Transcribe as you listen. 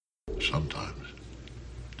sometimes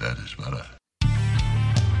dead is better.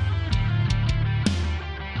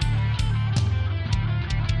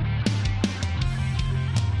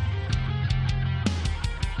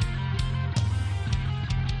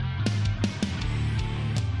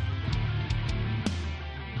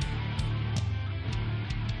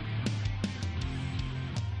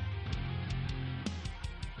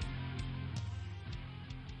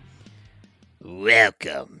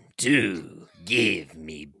 Welcome to Give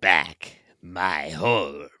Me Back My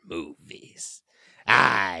Horror Movies.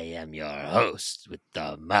 I am your host with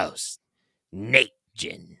the most, Nate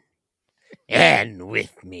Jin. And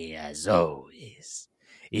with me, as always,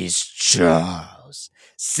 is Charles.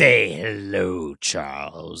 Say hello,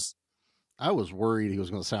 Charles. I was worried he was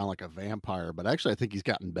going to sound like a vampire, but actually I think he's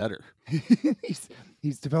gotten better.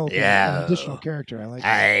 he's developing an additional character. I like that.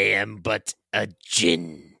 am but a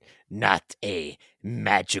djinn, not a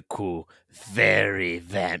magical fairy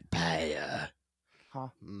vampire. Huh?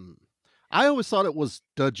 I always thought it was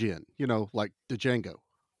Djinn, like Django.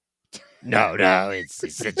 No,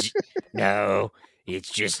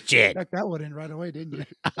 it's just Jin. Got that one in right away, didn't you?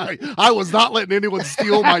 I was not letting anyone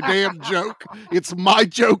steal my damn joke. It's my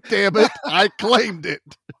joke, damn it. I claimed it.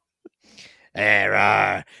 There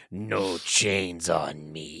are no chains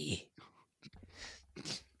on me.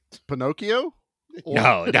 Pinocchio?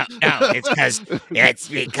 No. It's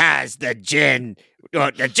because the Jin,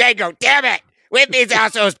 the Django. Damn it! With me is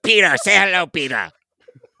also Peter. Say hello, Peter.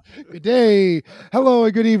 Good day, hello,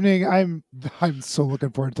 and good evening. I'm so looking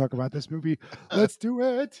forward to talking about this movie. Let's do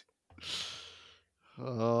it.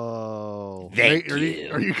 Oh, Thank Nate,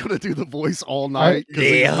 you. Are you going to do the voice all night? 'Cause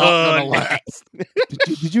The it's not whole gonna last.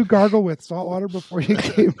 Did you gargle with salt water before you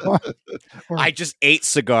came on? Or I just ate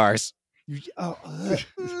cigars.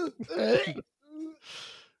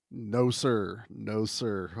 No, sir. No,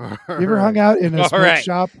 sir. You ever hung out in a All smoke right.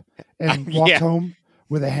 shop and walked Yeah. home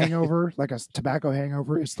with a hangover, like a tobacco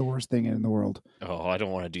hangover? It's the worst thing in the world. Oh, I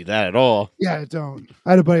don't want to do that at all. Yeah, don't.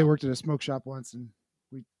 I had a buddy who worked at a smoke shop once, and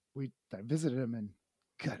I visited him, and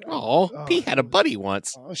God, Oh, Pete had a buddy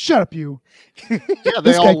once. oh, shut up, you. Yeah, they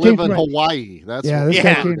This guy all live came in to my- Hawaii. That's Yeah, what this guy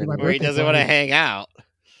Yeah, came to my where he birthday doesn't want to party. hang out.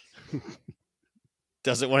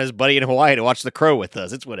 Doesn't want his buddy in Hawaii to watch The Crow with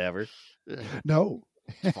us. It's whatever. No.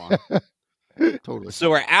 it's fine. Totally. So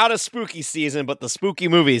we're out of spooky season, but the spooky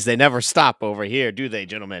movies, they never stop over here, do they,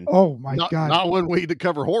 gentlemen? Oh my not, God. not when we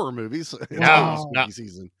cover horror movies. It's No, spooky no.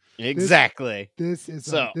 season. Exactly. This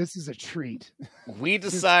is a treat. We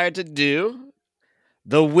decided to do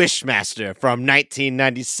The Wishmaster from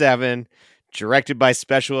 1997, directed by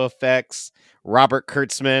special effects, Robert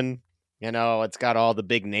Kurtzman. It's got all the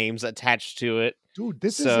big names attached to it. Dude,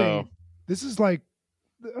 this So- is like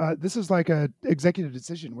a executive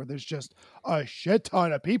decision where there's just a shit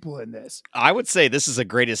ton of people in this. I would say this is a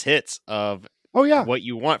greatest hits of Oh yeah. what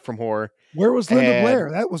you want from horror. Where was Linda And-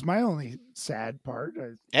 Blair? That was my only sad part.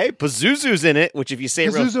 Hey, Pazuzu's in it, which if you say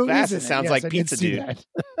it real Pazuzu fast, is it in sounds Yes, like I did Pizza see Dude.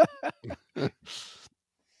 that.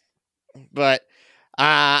 But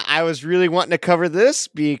I was really wanting to cover this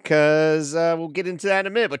because we'll get into that in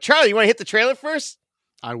a minute. But Charlie, you want to hit the trailer first?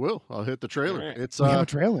 I will. I'll hit the trailer. All right. It's We have a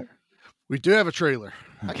trailer. we do have a trailer.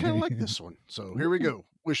 I kind Okay. of like this one. So here we go.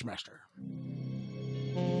 Wishmaster.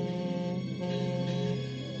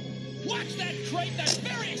 Watch that crate, that's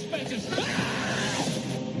very expensive.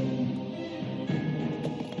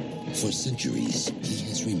 For centuries, he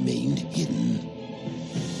has remained hidden,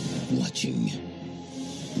 watching,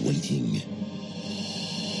 waiting.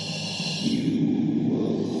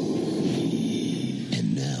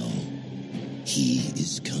 And now, he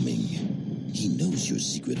is coming. He knows your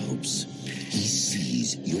secret hopes. He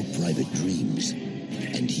sees your private dreams,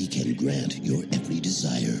 and he can grant your every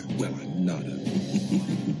desire. Well, I'm not a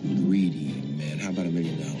greedy man. How about $1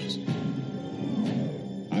 million?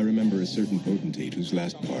 I remember a certain potentate whose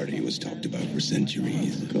last party was talked about for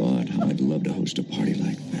centuries. God, how I'd love to host a party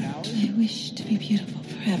like that. I wish to be beautiful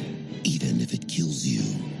forever. Even if it kills you.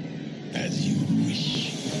 As you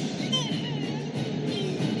wish.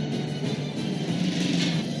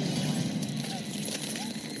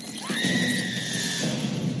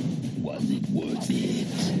 Was it worth it?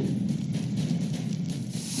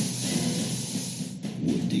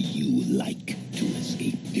 Would you like to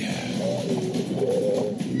escape?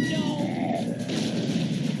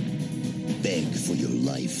 Beg for your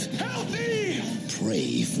life. Help me!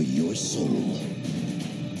 Pray for your soul.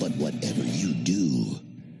 But whatever you do,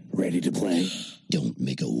 ready to play? Don't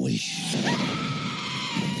make a wish.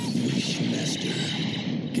 Wishmaster.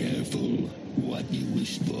 Careful what you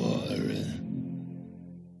wish for.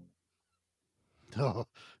 Oh,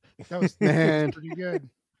 That was Man. pretty good.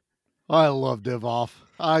 I love Divoff.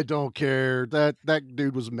 I don't care. That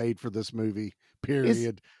dude was made for this movie.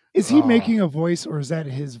 Period. Is he making a voice, or is that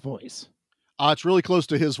his voice? It's really close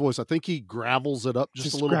to his voice. I think he gravels it up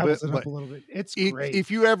just a little bit. It up a little bit. It's great.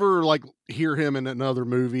 If you ever like hear him in another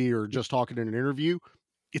movie or just talking in an interview,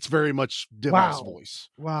 it's very much Divoff's voice.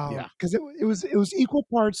 Wow. Yeah. Because it was equal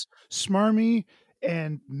parts smarmy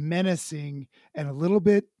and menacing and a little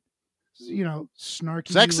bit,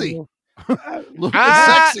 snarky, sexy. Little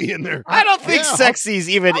sexy in there. I don't think sexy's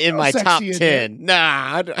even in my top 10.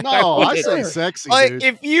 Nah. I say sexy. Like, dude.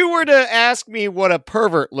 if you were to ask me what a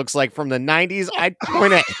pervert looks like from the 90s, I'd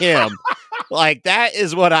point at him. Like, that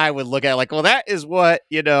is what I would look at. Like, well, that is what,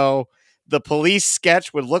 the Police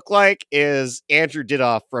sketch would look like. Is Andrew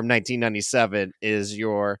Didoff from 1997 is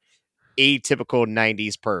your atypical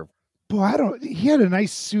 90s perv. Boy, he had a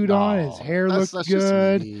nice suit on. His hair looked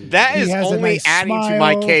good. That is only adding to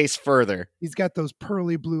my case further. He's got those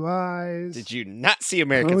pearly blue eyes. Did you not see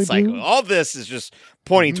American Psycho? All this is just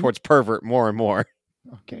pointing towards pervert more and more.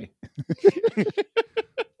 Okay.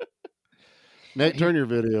 Nate, turn your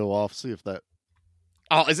video off. See if that.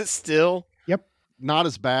 Oh, is it still? Yep. Not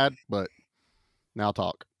as bad, but now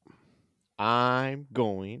talk. I'm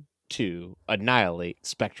going to annihilate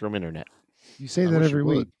Spectrum Internet. You say that every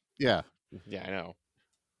week. Yeah. Yeah, I know.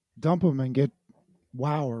 Dump them and get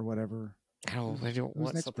WoW or whatever. I don't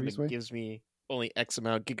want something that gives me only X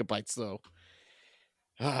amount of gigabytes, though.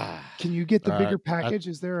 Can you get the bigger package?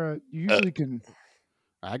 Is there you usually can...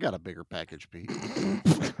 I got a bigger package, Pete.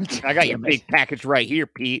 I got your big package right here,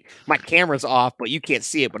 Pete. My camera's off, but you can't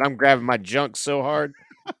see it, but I'm grabbing my junk so hard.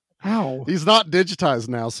 How? He's not digitized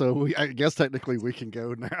now, so I guess technically we can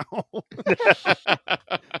go now.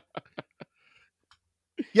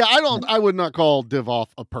 Yeah, I would not call Divoff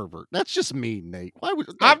a pervert. That's just mean, Nate. Why would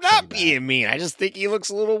I'm not being mean. I just think he looks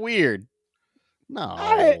a little weird.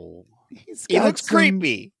 No. He looks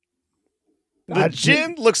creepy. The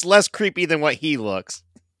Jin looks less creepy than what he looks.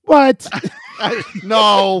 What?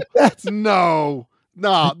 No.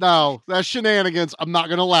 No. That's shenanigans. I'm not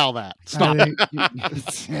going to allow that. Stop.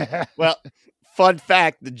 Well, fun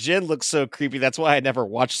fact, the Jin looks so creepy. That's why I never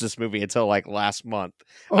watched this movie until like last month.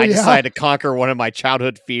 I decided to conquer one of my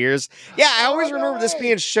childhood fears. Yeah, I always remember this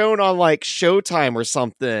being shown on like Showtime or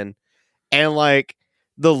something. And like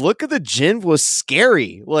the look of the Jin was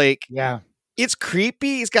scary. Like, yeah, it's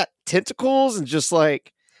creepy. He's got tentacles and just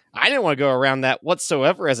like, I didn't want to go around that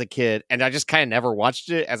whatsoever as a kid. And I just kind of never watched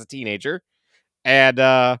it as a teenager. And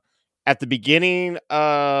at the beginning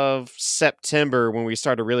of September, when we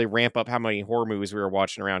started to really ramp up how many horror movies we were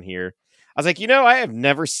watching around here, I was like, I have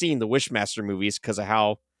never seen the Wishmaster movies because of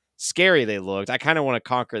how scary they looked. I kind of want to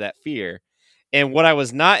conquer that fear. And what I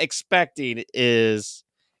was not expecting is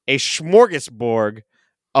a smorgasbord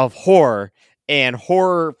of horror and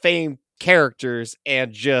horror famed characters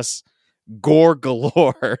and just gore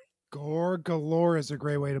galore. Gore galore is a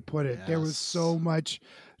great way to put it. Yes. There was so much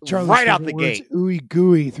Charlie's right out the gate, ooey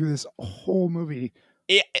gooey through this whole movie.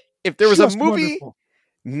 If there was just a movie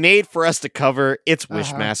made for us to cover, it's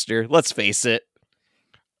Wishmaster. Let's face it.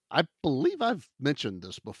 I believe I've mentioned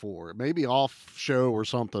this before, maybe off show or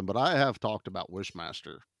something, but I have talked about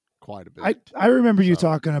Wishmaster quite a bit. I remember you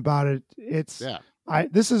talking about it.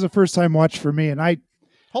 This is a first time watch for me, and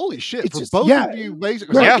holy shit, for both of you,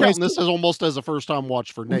 basically. I'm counting this as almost as a first time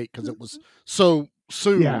watch for Nate because it was so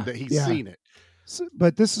soon that he's seen it. So,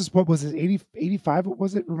 but this is, what was it, 85? What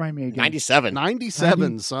was it? Remind me again. 97.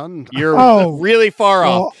 97, son. You're really far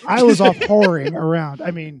off. I was off whoring around.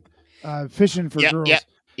 I mean, fishing for girls.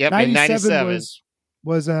 Yep. 97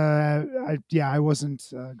 was I wasn't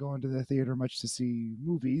going to the theater much to see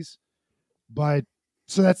movies, but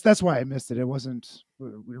so that's why I missed it. It wasn't,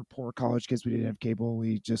 we were poor college kids. We didn't have cable.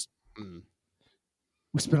 We just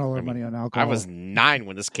we spent all our money on alcohol. I was 9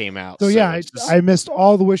 when this came out. So yeah, I missed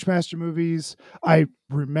all the Wishmaster movies. I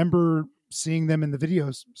remember seeing them in the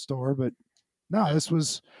video store, but no, this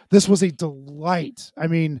was a delight. I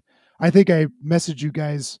mean, I think I messaged you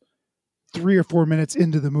guys 3 or 4 minutes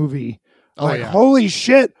into the movie. Holy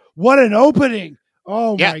shit, what an opening.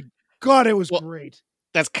 Oh my God, it was great.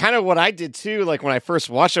 That's kind of what I did too. Like when I first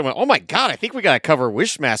watched it, I went, oh my God, I think we got to cover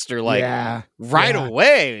Wishmaster right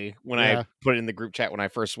away when I put it in the group chat when I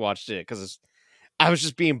first watched it. Because I was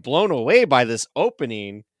just being blown away by this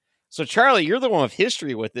opening. So Charlie, you're the one with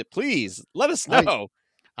history with it. Please let us know.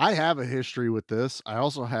 I have a history with this. I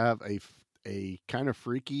also have a kind of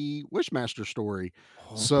freaky Wishmaster story.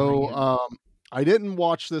 I didn't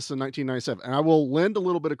watch this in 1997, and I will lend a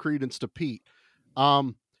little bit of credence to Pete.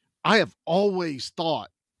 I have always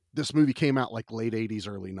thought this movie came out like late 80s,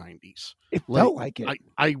 early 90s. It felt like it.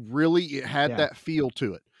 It had that feel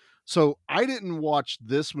to it. So I didn't watch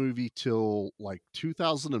this movie till like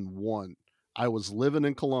 2001. I was living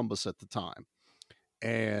in Columbus at the time,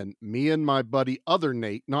 and me and my buddy, other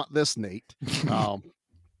Nate, not this Nate,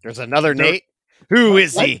 There's another There- Nate. Who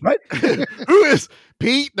is he? What? who is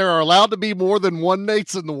Pete? There are allowed to be more than one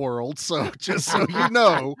Nates in the world, so just so you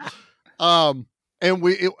know. And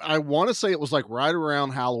I want to say it was like right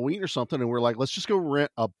around Halloween or something, and we're like, let's just go rent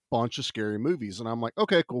a bunch of scary movies. And I'm like,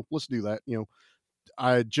 okay, cool, let's do that.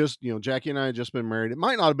 I just, Jackie and I had just been married. It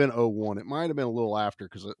might not have been '01. It might have been a little after,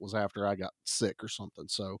 because it was after I got sick or something.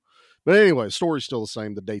 So, but anyway, story's still the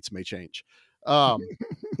same. The dates may change. So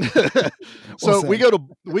we go to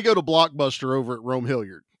Blockbuster over at Rome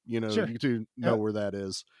Hilliard. Sure. You two know where that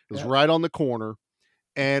is. It was Yeah. right on the corner,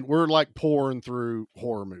 and we're like pouring through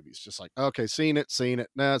horror movies, just like, okay, seen it.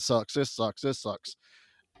 Nah, it sucks. This sucks.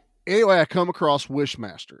 Anyway, I come across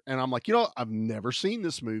Wishmaster, and I'm like, I've never seen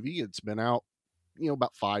this movie. It's been out,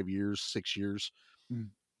 about 5 years, 6 years.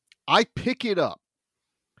 I pick it up.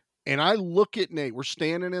 And I look at Nate. We're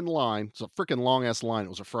standing in line. It's a freaking long ass line. It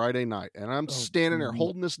was a Friday night. And I'm standing there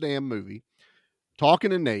holding this damn movie,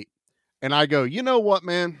 talking to Nate. And I go, you know what,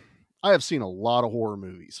 man? I have seen a lot of horror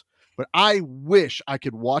movies, but I wish I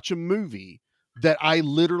could watch a movie that I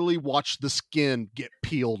literally watch the skin get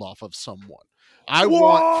peeled off of someone. I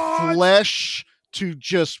want flesh to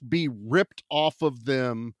just be ripped off of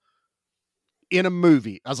them in a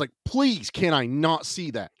movie. I was like, please, can I not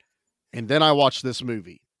see that? And then I watched this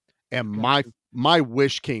movie. And my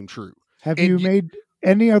wish came true. Have you made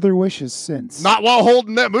any other wishes since? Not while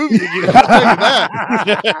holding that movie again. I'll tell you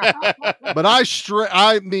that. But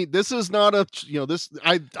I mean, this is not a, this,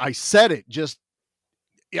 I said it just,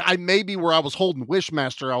 I maybe where I was holding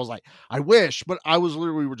Wishmaster, I was like, I wish, but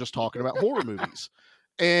we were just talking about horror movies.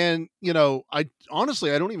 And, I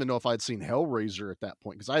honestly, I don't even know if I'd seen Hellraiser at that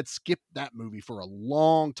point, because I had skipped that movie for a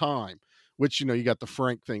long time, which, you got the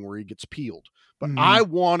Frank thing where he gets peeled. But I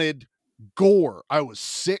wanted gore. I was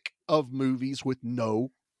sick of movies with no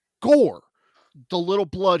gore. The little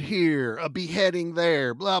blood here, a beheading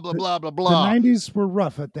there, blah, blah, blah, blah, blah. The 90s were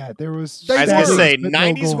rough at that. There was... I was going to say, but no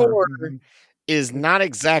 90s gore. horror is not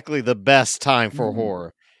exactly the best time for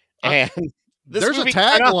horror. And there's a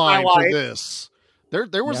tagline for this.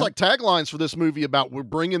 There was like taglines for this movie about we're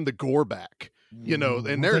bringing the gore back, and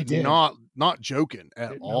they're not joking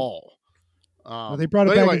at all. Well, they brought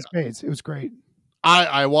it back in spades. It was great.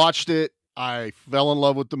 I watched it. I fell in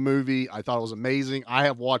love with the movie. I thought it was amazing. I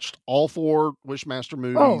have watched all 4 Wishmaster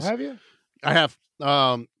movies. Oh, have you? I have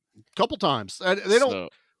a couple times.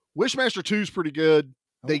 Wishmaster 2 is pretty good.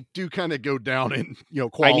 They do kind of go down in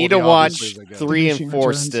quality. I need to watch obviously, 3 and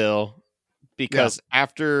 4 still, because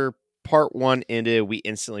after part 1 ended, we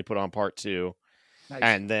instantly put on part 2. Nice.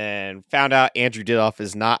 And then found out Andrew Didoff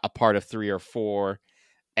is not a part of 3 or 4.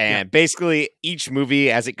 And basically, each movie,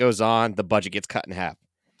 as it goes on, the budget gets cut in half.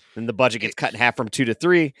 Then the budget gets cut in half from 2 to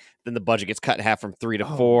 3. Then the budget gets cut in half from 3 to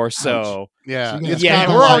 4. So, we're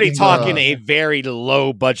already talking a very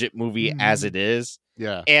low budget movie as it is.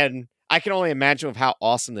 Yeah. And I can only imagine of how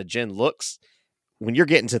awesome the Djinn looks. When you're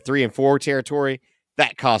getting to 3 and 4 territory,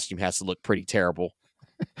 that costume has to look pretty terrible.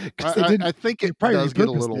 I think it does get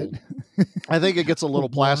a little. I think it gets a little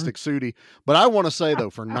plastic suity. But I want to say, though,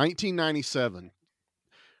 for 1997.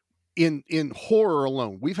 In horror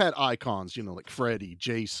alone, we've had icons, like Freddy,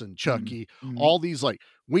 Jason, Chucky, all these, like,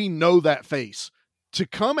 we know that face. To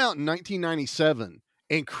come out in 1997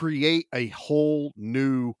 and create a whole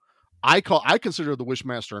new icon, I consider the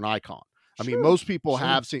Wishmaster an icon. I mean, most people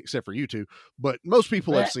have seen, except for you two, but most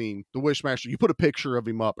people have seen the Wishmaster. You put a picture of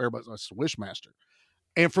him up, everybody's like, it's the Wishmaster.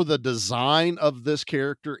 And for the design of this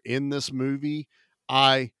character in this movie,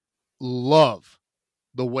 I love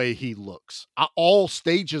the way he looks. All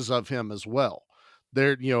stages of him as well.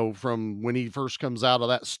 There, from when he first comes out of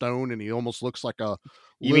that stone and he almost looks like a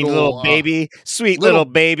little baby, sweet little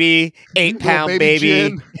baby, 8-pound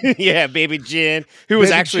baby. Yeah, baby Djinn, who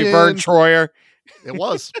was actually Djinn. Vern Troyer. It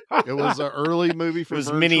was an early movie for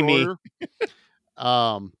Vern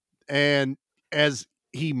Troyer. And as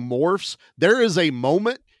he morphs, there is a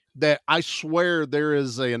moment that I swear there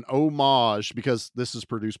is an homage, because this is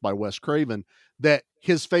produced by Wes Craven, that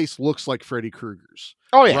his face looks like Freddy Krueger's.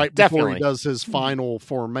 Oh yeah, right definitely. Before he does his final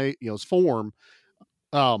his form.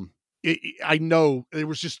 I know there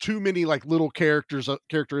was just too many like little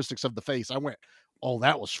characteristics of the face. I went, oh,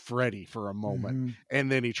 that was Freddy for a moment,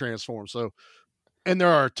 and then he transformed. So, and there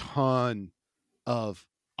are a ton of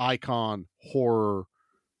icon horror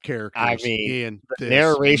characters. I mean, in the this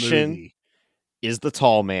narration movie. Is the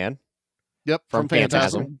tall man. Yep, from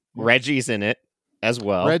Phantasm. Reggie's in it as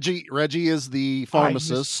well. Reggie is the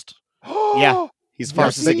pharmacist. Yeah. He's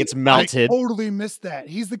pharmacist that gets I melted. totally missed that.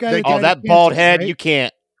 He's the guy. They- that died Oh, of that cancer, bald head, right? you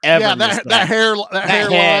can't ever Yeah, miss that hairline.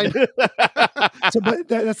 head. So, but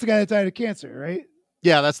that's the guy that died of cancer, right?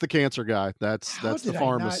 Yeah, that's the cancer guy. That's How the did I not-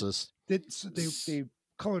 pharmacist. So they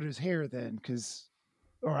colored his hair then,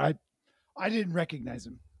 or I didn't recognize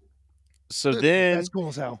him. So then That's cool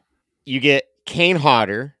as hell. you get Kane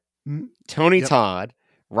Hodder, Mhm. Tony Yep. Todd,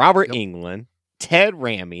 Robert Yep. Englund, Ted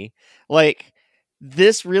Raimi. Like,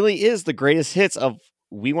 this really is the greatest hits of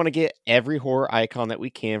we want to get every horror icon that we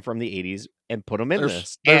can from the 80s and put them in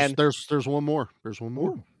this. And There's one more. There's one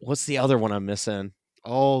more. what's the other one I'm missing?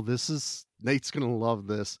 Oh, Nate's gonna love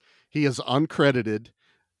this. He is uncredited.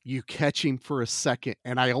 You catch him for a second,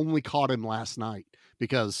 and I only caught him last night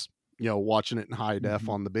because watching it in high def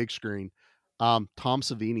on the big screen. Tom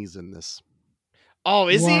Savini's in this. Oh,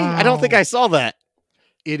 is he? I don't think Wow. I saw that.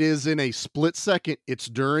 It is in a split second. It's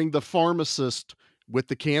during the pharmacist with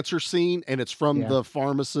the cancer scene, and it's from Yeah. the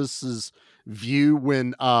pharmacist's view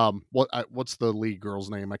when what's the lead girl's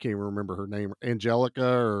name? I can't even remember her name. Angelica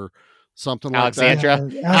or something like that.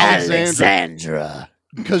 Alexandra. Alexandra.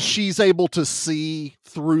 Because she's able to see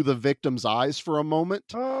through the victim's eyes for a moment.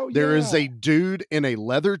 Oh, There is yeah. a dude in a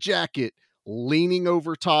leather jacket leaning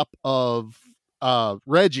over top of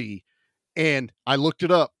Reggie, and I looked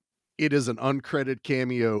it up. It is an uncredited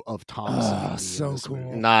cameo of Tom Savini in so this movie.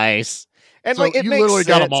 cool. Nice. And So like, it you makes literally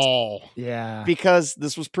got them sense all. Yeah. because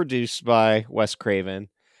this was produced by Wes Craven.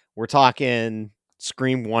 We're talking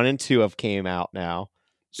Scream 1 and 2 have came out now.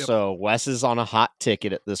 Yep. So Wes is on a hot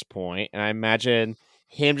ticket at this point, and I imagine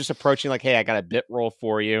him just approaching like, "Hey, I got a bit roll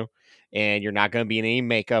for you, and you're not going to be in any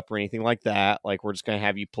makeup or anything like that. Like, we're just going to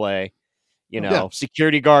have you play, Yeah.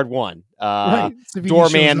 security guard 1, Right. Savini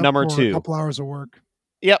doorman shows up number for 2. A couple hours of work.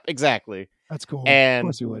 Yep, exactly. That's cool. And- of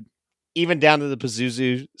course you would. Even down to the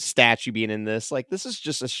Pazuzu statue being in this. Like, this is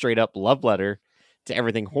just a straight up love letter to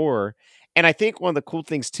everything horror. And I think one of the cool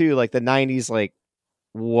things too, like the 90s, like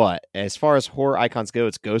what as far as horror icons go,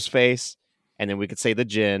 it's Ghostface, and then we could say the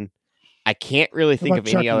Djinn. I can't really think of about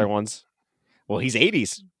any Chucky? other ones. Well, he's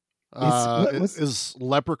 80s. what's- Is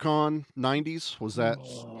Leprechaun 90s? Was that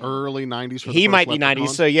early 90s? For the He first might be Leprechaun? 90s,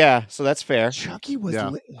 so yeah, so that's fair. Chucky was.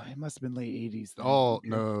 Yeah. It must have been late 80s. Then. Oh Okay,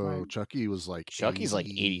 no, fine. Chucky was like Chucky's like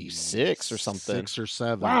 86 or something. 6 or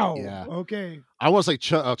 7. Wow. Yeah, Okay. I want to say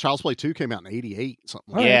Child's Play 2 came out in 88,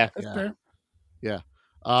 something. All Like right, Yeah. That's Yeah. fair. that.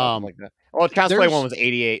 Something like that. Well, Child's Play there's- 1 was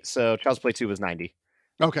 88, so Child's Play 2 was 90.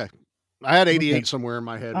 Okay, I had 88 Okay. somewhere in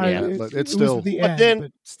my head, Yeah. but it it's was still at the But end, then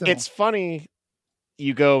but still. It's funny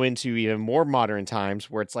you go into even more modern times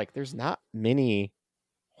where it's like there's not many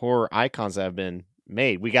horror icons that have been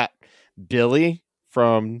made. We got Billy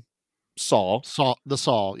from Saw. Saw.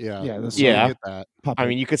 Yeah, Yeah, the we Saw. Yeah. get that I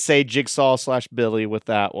mean, you could say Jigsaw / Billy with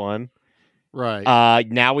that one. right.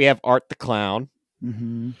 Now we have Art the Clown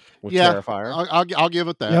Mhm. with Yeah, Terrifier. I'll give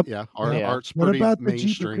it that. Yep. Yeah, Yeah. Art's What pretty about the Jeep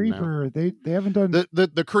mainstream now. Creeper? They haven't done.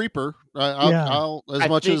 The Creeper. Yeah. I'll as I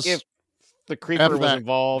much think as if the Creeper F was that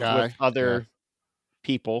involved guy, with other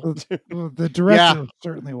people. well, the director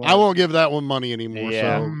certainly was. I won't give that one money anymore.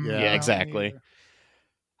 Yeah. So Mm, yeah, Yeah, I don't exactly.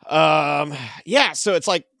 either. Yeah, so it's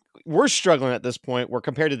like we're struggling at this point. We're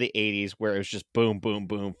compared to the 80s where it was just boom, boom,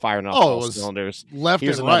 boom, firing off Oh, it all was cylinders. left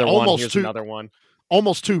Here's and right, another one. almost Here's too another one.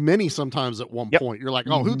 almost too many sometimes at one Yep. point. You're like,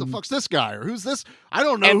 oh, who the Mhm. fuck's this guy or who's this? I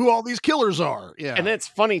don't know And- who all these killers are. Yeah, And then it's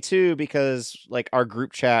funny too because like our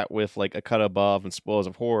group chat with like A Cut Above and Spoils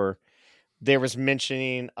of Horror, there was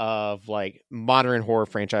mentioning of like modern horror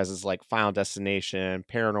franchises like Final Destination,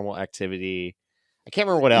 Paranormal Activity. I can't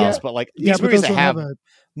remember what Yeah. else, but like Yeah, these but movies those that don't have a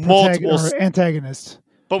multiple. or antagonist.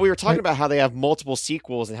 But we were talking Right. about how they have multiple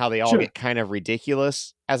sequels and how they all Sure. get kind of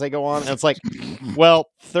ridiculous as they go on. And it's like, well,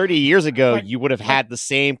 30 years ago, Like- you would have had the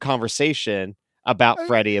same conversation about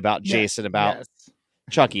Freddy, about Yeah, Jason, about yes.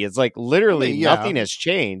 Chucky. It's like literally yeah. nothing has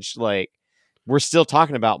changed. Like we're still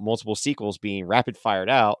talking about multiple sequels being rapid fired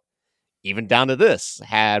out, even down to this.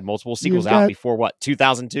 Had multiple sequels out got- before what,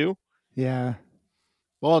 2002? Yeah.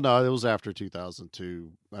 well, no, it was after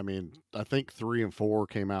 2002. I mean, I think 3 and 4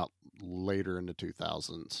 came out later in the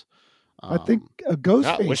 2000s. I think a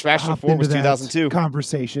Ghostface Wishmaster hopped 4 was into that 2002.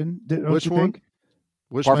 conversation. Don't Which you one? think?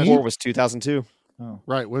 Which Part man- 4 was 2002. Oh.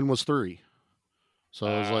 right. When was 3? So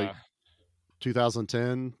it was like Uh,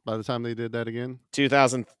 2010 by the time they did that again.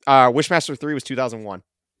 2000. Wishmaster 3 was 2001.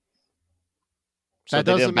 So That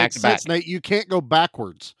they did doesn't them make back to back. sense, Nate. You can't go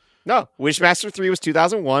backwards. No, Wishmaster 3 was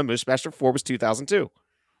 2001. Wishmaster 4 was 2002.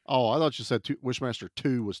 Oh, I thought you said Wishmaster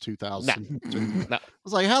 2 was 2002. No. I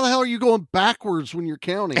was like, how the hell are you going backwards when you're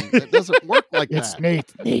counting? That doesn't work like It's that.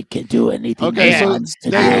 Nate. Nate can do anything Okay, he so wants to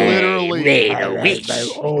they do. literally- made a I wish. write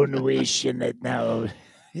my own wish in it now.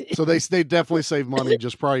 So they definitely saved money.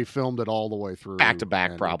 Just probably filmed it all the way through, Back to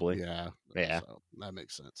back, and, probably. Yeah. So that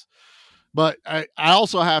makes sense. But I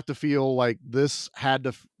also have to feel like this had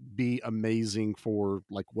to be amazing for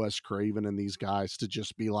like Wes Craven and these guys to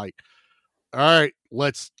just be like, all right,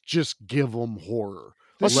 let's just give them horror.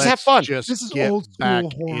 Let's just have fun. Just This is get old back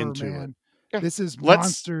school horror, into man. Yeah. This is Let's-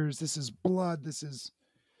 monsters. This is blood. This is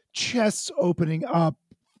chests opening up,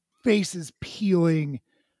 faces peeling.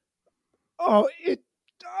 Oh,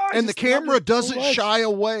 And the camera doesn't shy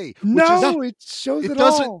away. No, it shows it it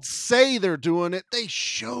doesn't all. say they're doing it. They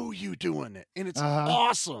show you doing it. And it's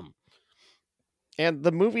awesome. And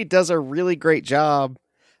the movie does a really great job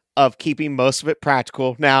of keeping most of it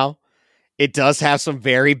practical. Now, it does have some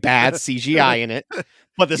very bad CGI in it,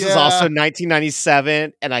 but this is also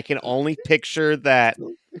 1997, and I can only picture that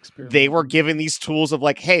they were given these tools of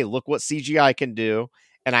like, hey, look what CGI can do.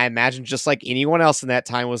 And I imagine just like anyone else in that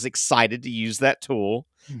time was excited to use that tool,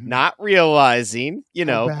 not realizing,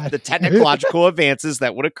 the technological advances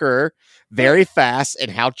that would occur very fast and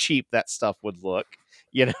how cheap that stuff would look,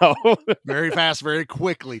 Very fast, very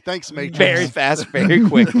quickly. Thanks, Matrix. Very fast, very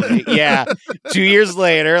quickly. Yeah. 2 years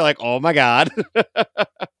later, like, oh my God.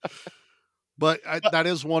 But that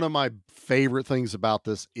is one of my favorite things about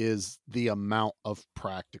this is the amount of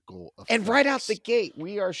practical effects. And right out the gate,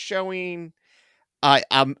 we are showing a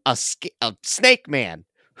snake man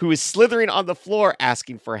who is slithering on the floor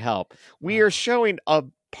asking for help. We are showing a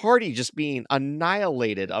party just being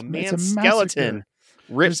annihilated. A man's skeleton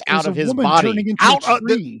rips out of his body. Out of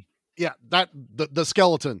the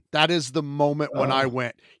skeleton. That is the moment when I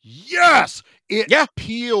went, yes! It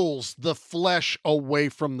peels the flesh away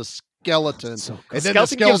from the skeleton. And then the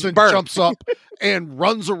skeleton jumps up and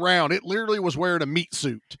runs around. It literally was wearing a meat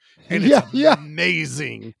suit. And it's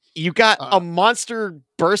amazing. You got a monster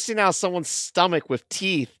bursting out of someone's stomach with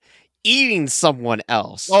teeth, eating someone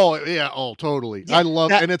else. Oh, yeah. Oh, totally. Yeah, I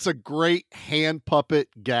love it. And it's a great hand puppet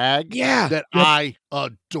gag that I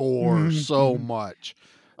adore so much.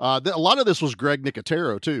 A lot of this was Greg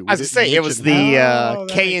Nicotero, too. I was going to say, it was the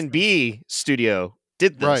K&B studio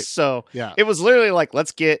did this. Right. So yeah. It was literally like,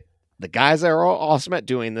 let's get the guys that are all awesome at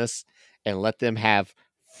doing this and let them have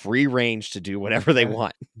free range to do whatever they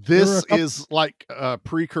want. This is like a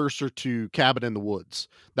precursor to Cabin in the Woods.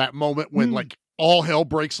 That moment when like all hell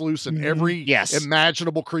breaks loose and every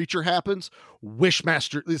imaginable creature happens.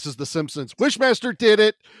 Wishmaster, this is The Simpsons. Wishmaster did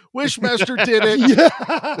it. Wishmaster did it.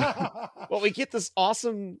 Well, we get this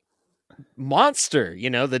awesome monster.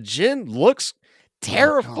 The djinn looks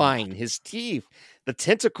terrifying. His teeth, the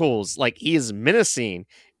tentacles, like he is menacing.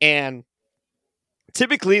 And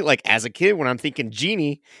typically, like as a kid, when I'm thinking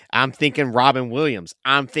genie, I'm thinking Robin Williams.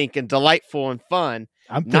 I'm thinking delightful and fun.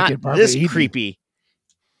 I'm not thinking Barbara this Eden. creepy.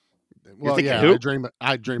 Well, thinking yeah, who?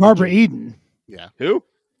 I dream Barbara of Jeannie. Eden. Yeah. Who?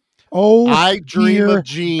 Oh, I dream dear of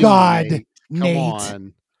Jeannie. God, Come Nate.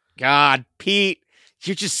 on. God, Pete,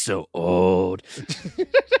 you're just so old.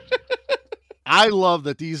 I love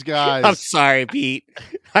that these guys. I'm sorry, Pete.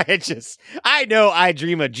 I know I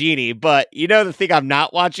Dream of Jeannie, but the thing I'm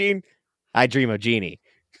not watching? I Dream of Jeannie.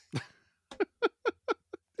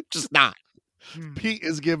 Just not. Pete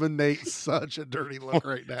is giving Nate such a dirty look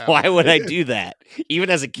right now. Why would I do that? Even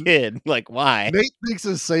as a kid, like why? Nate thinks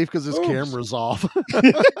it's safe because his camera's off.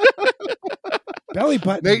 Belly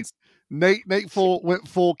buttons. Nate went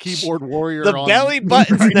full keyboard warrior. The on belly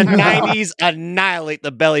buttons right in the now. 90s annihilate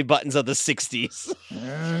the belly buttons of the 60s.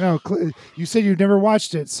 I don't know. You said you've never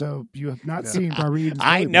watched it, so you have not seen Barbara Eden's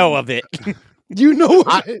I belly know button. of it. You know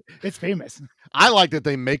of it. It's famous. I like that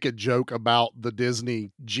they make a joke about the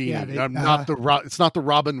Disney genie. Yeah, It's not the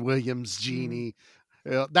Robin Williams genie.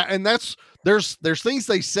 There's things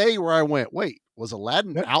they say where I went, wait, was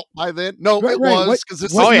Aladdin out by then? No, Right, it right. was because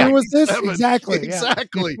it's What year was this? 97. Exactly.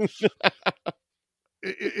 Yeah.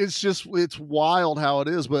 Exactly. It's wild how it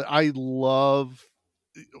is, but I love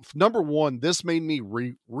number one. This made me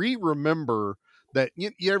remember that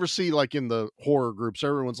you ever see like in the horror groups,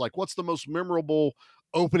 everyone's like, "What's the most memorable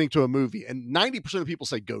opening to a movie?" And 90% of people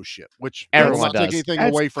say "Ghost Ship," which Everyone not take does. anything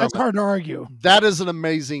away from That's it. hard to argue. That is an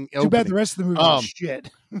amazing. Too bad the opening. rest of the movie is shit.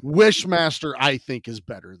 Wishmaster, I think, is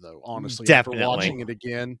better though. Honestly, Definitely. after watching it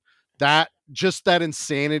again, that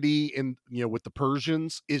insanity in with the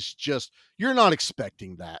Persians is just you're not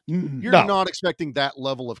expecting that. You're not expecting that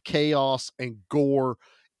level of chaos and gore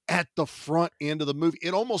at the front end of the movie.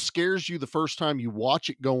 It almost scares you the first time you watch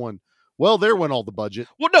it, going, "Well, there went all the budget."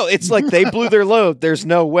 Well, no, it's like they blew their load. There's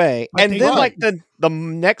no way. But And they then, did. like the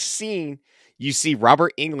next scene, you see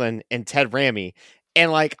Robert Englund and Ted Raimi,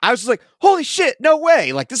 and like I was just like, "Holy shit, no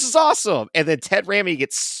way! Like this is awesome!" And then Ted Raimi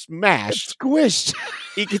gets smashed. Squished.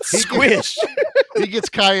 He gets squished. He gets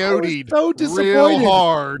coyoted so real disappointed.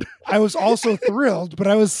 hard. I was also thrilled, but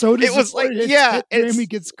I was so disappointed. It was like, yeah, Ted Raimi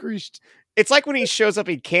gets creased. It's like when he shows up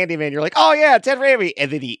in Candyman, you're like, oh yeah, Ted Raimi,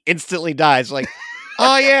 and then he instantly dies. Like,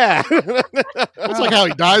 oh yeah. It's like how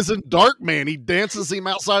he dies in Darkman. He dances him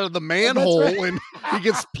outside of the manhole right. and he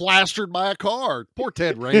gets plastered by a car. Poor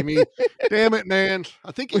Ted Raimi. Damn it, man.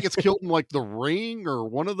 I think he gets killed in like The Ring or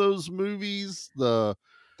one of those movies.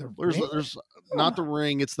 There's not The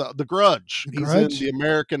Ring. It's the Grudge. The He's Grudge? in the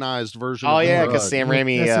Americanized version. Oh of yeah, The because Grudge. Sam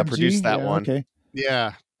Raimi SMG? produced that Yeah, one. Okay.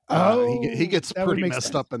 Yeah. He gets that would pretty make messed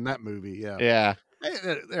sense. up in that movie. Yeah. Yeah.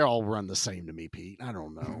 They all run the same to me, Pete. I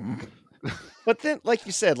don't know. But then, like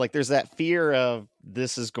you said, like there's that fear of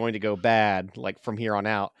this is going to go bad, like from here on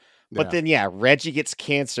out. But Yeah. then, yeah, Reggie gets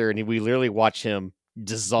cancer, and we literally watch him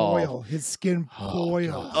dissolve. Boil. His skin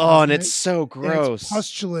boils. Oh, and doesn't it's it? so And gross. it's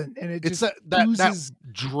pustulant, and it It's just that oozes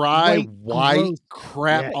dry white gross.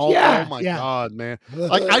 crap. Yeah, Oh, yeah, oh my yeah. God, man.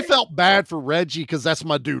 Like I felt bad for Reggie because that's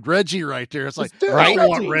my dude Reggie right there. It's like, dude, I don't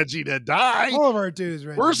want Reggie. Reggie to die. All of our dudes,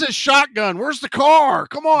 right? Where's his shotgun? Where's the car?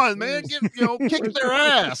 Come on, man. Kick their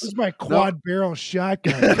ass. This is my quad barrel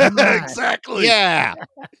shotgun. Come on. Exactly. Yeah.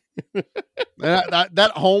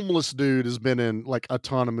 That homeless dude has been in like a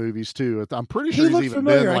ton of movies too. I'm pretty sure He he's looked even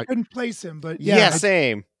familiar. been I like couldn't place him, but Yeah, yeah,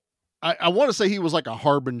 same. I want to say he was like a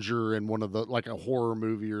harbinger in one of the like a horror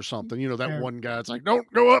movie or something. You know, that Yeah. one guy. It's like,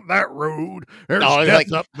 don't go up that road. There's Oh, death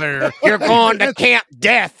like- up there. You're going to Camp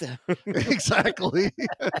Death. Exactly.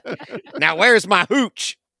 Now, where's my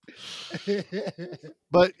hooch?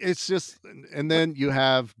 But it's just, and then you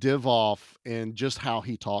have Divoff and just how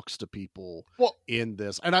he talks to people in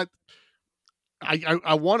this. And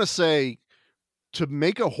I want to say to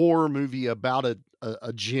make a horror movie about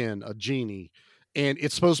a genie, and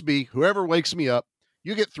it's supposed to be whoever wakes me up,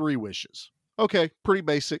 you get 3 wishes. Okay, pretty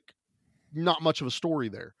basic, not much of a story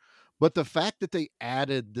there. But the fact that they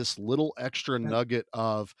added this little extra nugget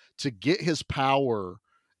of to get his power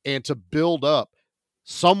and to build up,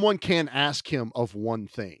 someone can ask him of one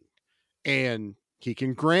thing and he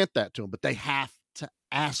can grant that to him, but they have to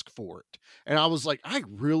ask for it. And I was like, I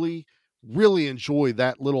really, really enjoy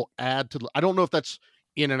that little add to I don't know if that's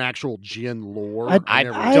in an actual Jin lore. I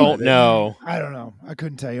never don't read it. know. I don't know. I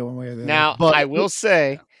couldn't tell you one way or the other. Now, But- I will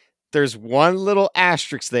say there's one little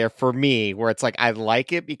asterisk there for me where it's like I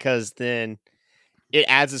like it because then it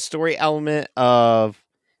adds a story element of,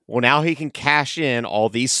 well, now he can cash in all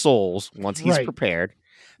these souls once he's Right. prepared.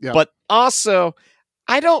 Yeah. But also,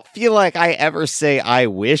 I don't feel like I ever say I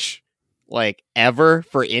wish, like, ever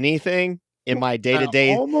for anything in my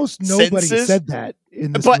day-to-day. almost nobody sentences. said that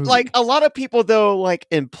in this But movie. like a lot of people though, like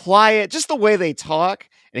imply it just the way they talk.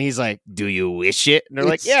 And he's like, "Do you wish it?" And they're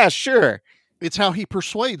like, It's- "Yeah, sure." It's how he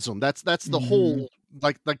persuades them. That's the Mhm. whole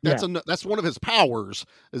like that's one of his powers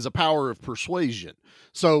is a power of persuasion.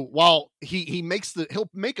 So while he'll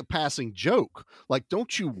make a passing joke like,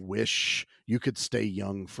 "Don't you wish you could stay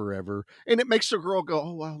young forever?" And it makes the girl go,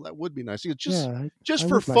 "Oh wow, that would be nice." It's just Yeah, just I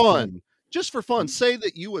for would like that. fun, just for fun. Say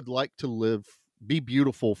that you would like to be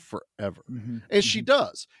beautiful forever. Mhm, And she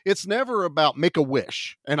does. It's never about make a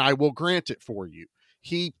wish and I will grant it for you.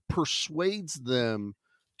 He persuades them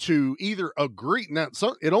to either agree. Now,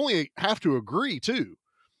 it only have to agree too,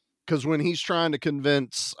 because when he's trying to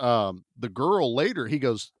convince the girl later, he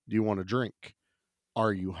goes, "Do you want a drink?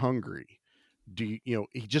 Are you hungry? Do you?"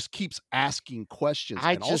 He just keeps asking questions,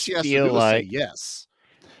 I and all just she has to feel do is say like- yes.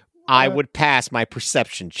 I would pass my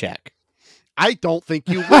perception check. I don't think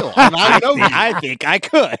you will, and I know you. I think I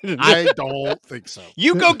could. I don't think so.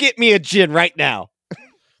 You go get me a gin right now.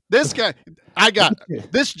 This guy,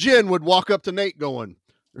 this Jen would walk up to Nate going,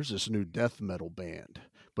 "There's this new death metal band,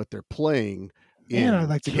 but they're playing in Man, I'd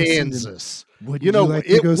like to go see them. Kansas. Would You know, like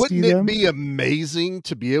to go see wouldn't them? it be amazing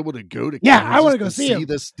to be able to go to Yeah, Kansas I wanna go to see 'em.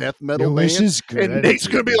 this death metal Your band?" wish is good. And Nate's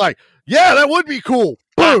going to be like, "Yeah, that would be cool."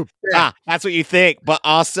 Boom. That's what you think. But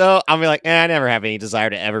also, I'm be like, I never have any desire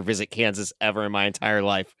to ever visit Kansas ever in my entire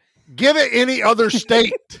life. Give it any other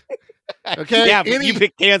state. Okay. Yeah, but you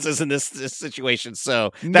picked Kansas in this situation,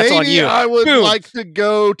 so that's Maybe on you. I would Boom. like to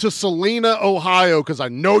go to Salina, Ohio, because I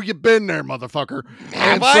know you've been there, motherfucker.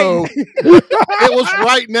 Have And I? so it was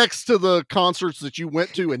right next to the concerts that you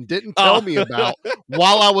went to and didn't tell Oh. me about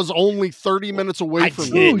while I was only 30 minutes away I from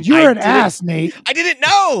did. you. Dude, you're I an did. ass, Nate. I didn't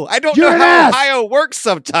know. I don't You're know an how ass. Ohio works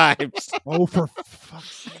sometimes. Oh, for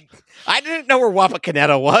fuck's sake. I didn't know where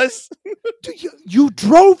Wapakoneta was. Dude, you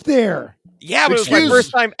drove there. Yeah, but it was my Excuse-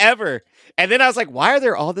 first time ever. And then I was like, why are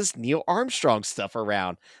there all this Neil Armstrong stuff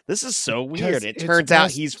around? This is so weird. It It's turns out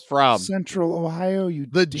West he's from. Central Ohio.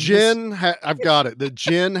 The Jin, I've got it. The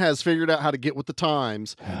Jin has figured out how to get with the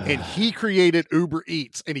times, and he created Uber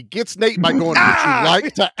Eats. And he gets Nate by going, "Would you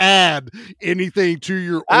like to add anything to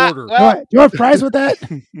your order?" Do you want fries with that?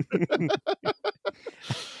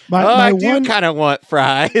 I do kind of want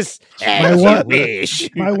fries.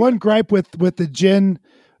 My one gripe with the Jin,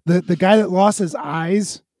 the guy that lost his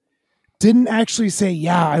eyes, didn't actually say,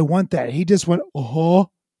 "Yeah, I want that." He just went, "Oh."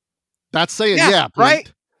 That's saying, yeah,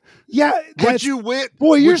 right? Yeah. Would you wit?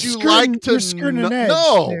 Boy, you're would you skirting, like to you're skirting an edge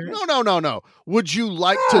no, there. no. Would you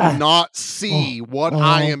like to not see what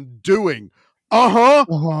I am doing?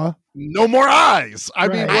 No more eyes. I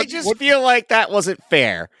mean, I just feel like that wasn't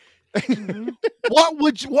fair.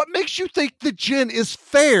 What makes you think the Jin is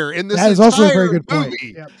fair in this? That is also a very good point.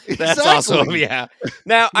 Movie? Yep. That's also, yeah.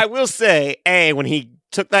 Now, I will say, A, when he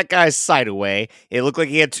took that guy's sight away, it looked like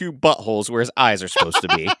he had two buttholes where his eyes are supposed to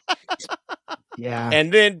be. Yeah.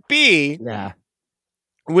 And then B,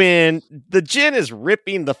 when the Jin is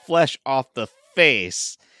ripping the flesh off the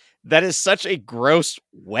face, that is such a gross,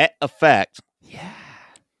 wet effect. Yeah.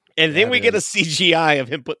 And then we get a CGI of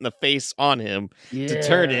him putting the face on him to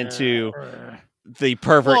turn into the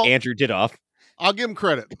pervert Andrew Didoff. I'll give him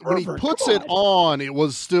credit. When he puts it on, it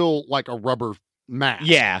was still like a rubber mask.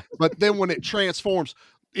 Yeah. But then when it transforms,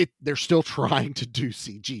 they're still trying to do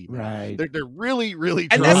CG. Right. They're really, really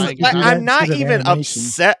and trying. I'm not even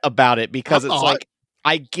upset about it because it's like,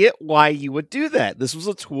 I get why you would do that. This was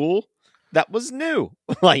a tool that was new.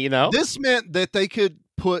 This meant that they could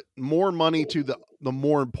put more money to the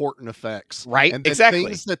more important effects. Right. And exactly.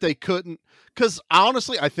 Things that they couldn't. Because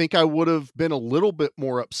honestly, I think I would have been a little bit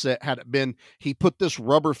more upset had it been he put this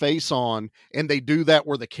rubber face on and they do that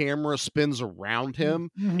where the camera spins around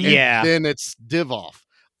him. And then it's div off.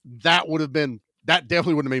 That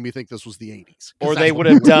definitely would have made me think this was the 80s. Or they would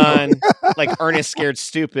have done like Ernest Scared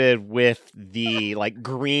Stupid with the like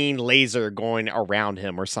green laser going around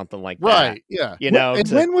him or something like that. Right. Yeah. And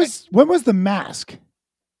when was the mask?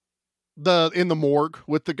 In the morgue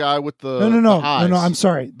with the guy with the No. eyes. I'm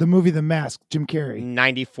sorry. The movie The Mask, Jim Carrey.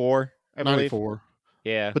 94. 94.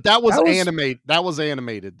 Yeah, but that was animated. That was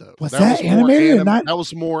animated though. Was that animated? That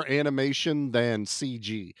was more animation than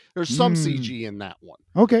CG. There's some CG in that one.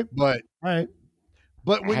 Okay, but all right.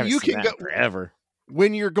 But when you can go forever,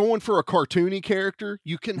 when you're going for a cartoony character,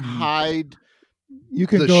 you can hide. You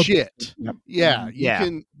can the go shit. Yep. Yeah, you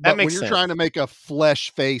can. But when you're trying to make a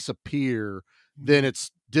flesh face appear, then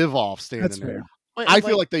it's Divoff standing there. I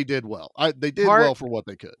feel like they did well. They did well for what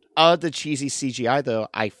they could. The cheesy CGI, though,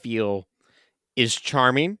 I feel is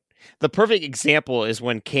charming. The perfect example is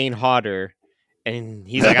when Kane Hodder, and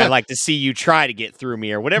he's like, "I'd like to see you try to get through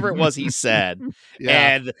me," or whatever it was he said.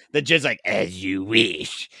 And the Jin's like, "As you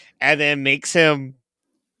wish," and then makes him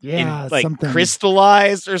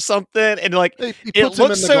crystallized or something, and like he puts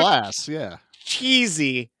him in the glass. Yeah,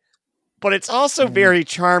 cheesy. But it's also very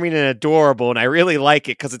charming and adorable, and I really like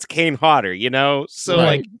it because it's Kane Hodder, So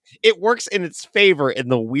like it works in its favor in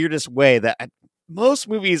the weirdest way that most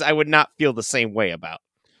movies I would not feel the same way about.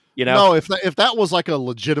 No, if that was like a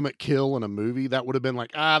legitimate kill in a movie, that would have been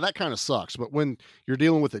like, that kind of sucks. But when you're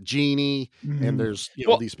dealing with a genie and there's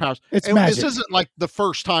these powers, it's and magic. This isn't like the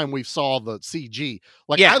first time we saw the CG.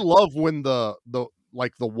 Like I love when the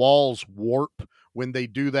walls warp. When they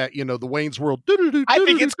do that, the Wayne's World. I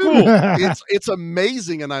think it's cool. It's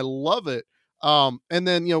amazing, and I love it. And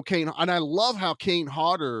then Kane, and I love how Kane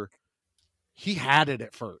Hodder, he had it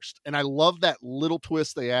at first, and I love that little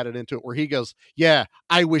twist they added into it, where he goes, "Yeah,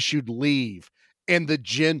 I wish you'd leave," and the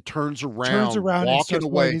Jin turns around walking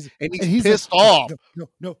away, and he's pissed like, off.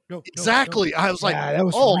 No. Exactly. No. I was like, that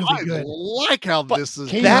was really good. I like how this is.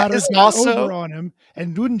 Kane Hodder got over on him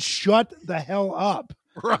and wouldn't shut the hell up.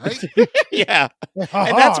 Right. Yeah. And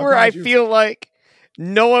that's where I feel like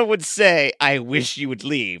no one would say, "I wish you would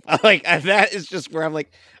leave." Like that is just where I'm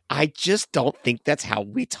like, I just don't think that's how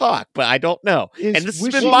we talk, but I don't know. And this has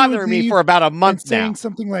been bothering me for about a month now. Saying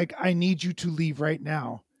something like, "I need you to leave right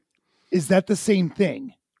now." Is that the same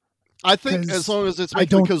thing? I think as long as it's I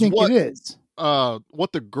don't think it is.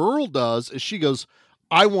 What the girl does is she goes,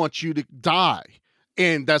 "I want you to die."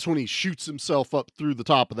 And that's when he shoots himself up through the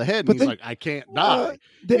top of the head, and he's like, "I can't die."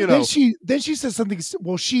 Then she says something.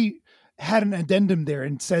 Well, she had an addendum there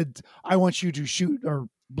and said, "I want you to shoot or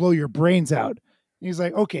blow your brains out." And he's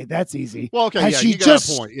like, "Okay, that's easy." Well, okay, had she you got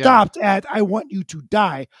just a point. Yeah. Stopped at, "I want you to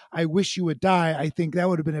die. I wish you would die," I think that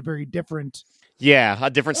would have been a very different. Yeah, a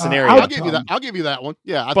different scenario. I'll give you that. I'll give you that one.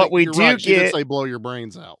 Yeah, I think we you're do right. She did get say blow your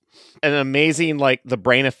brains out. An amazing, like the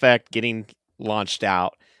brain effect getting launched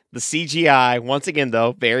out. The CGI, once again,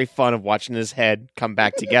 though, very fun of watching his head come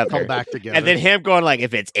back together. And then him going like,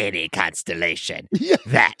 if it's any constellation,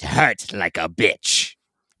 that hurts like a bitch.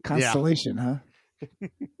 Constellation, huh?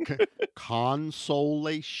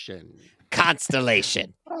 Consolation.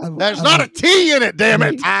 Constellation. There's not a T in it, damn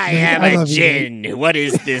it. I am a djinn. What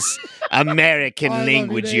is this American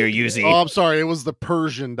language you're using? Oh, I'm sorry. It was the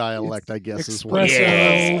Persian dialect, I guess, is what it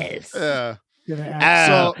Yes. Yeah.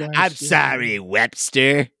 Oh, I'm sorry,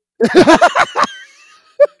 Webster.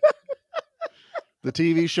 The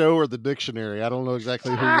TV show or the dictionary? I don't know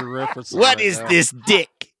exactly who you're referencing. What is this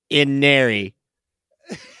dick in Nary?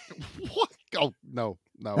 What? Oh, no.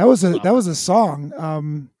 That was a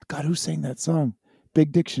song. God, who sang that song?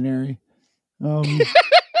 Big Dictionary. That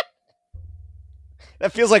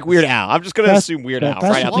feels like Weird Al. I'm just going to assume Weird Al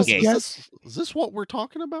right out the gate. Is this what we're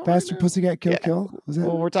talking about? Faster Pussycat Kill Kill? Was that,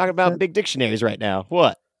 well, we're talking about big dictionaries right now.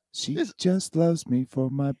 What? She just loves me for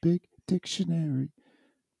my big dictionary.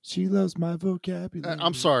 She loves my vocabulary.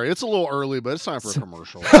 I'm sorry. It's a little early, but it's time for a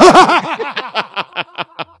commercial.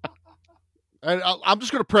 And I'm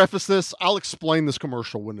just going to preface this. I'll explain this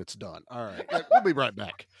commercial when it's done. All right. We'll be right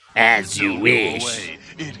back. As you wish.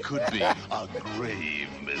 It could be a grave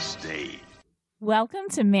mistake. Welcome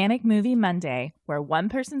to Manic Movie Monday, where one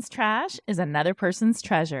person's trash is another person's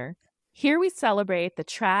treasure. Here we celebrate the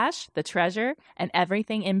trash, the treasure, and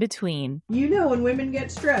everything in between. You know when women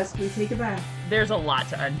get stressed, we take a bath. There's a lot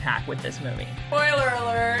to unpack with this movie. Spoiler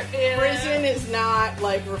alert, prison is not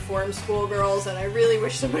like reform schoolgirls, and I really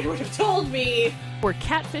wish somebody would have told me. We're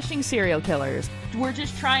catfishing serial killers. We're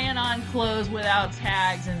just trying on clothes without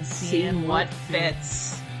tags and seeing what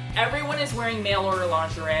fits. Everyone is wearing mail order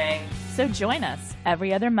lingerie. So join us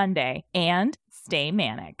every other Monday and stay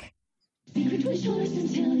manic. Secret wish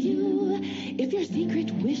horses tell you if your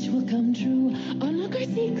secret wish will come true. Unlock our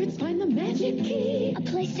secrets, find the magic key. A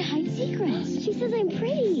place to hide secrets. She says I'm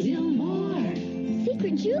pretty. Still more.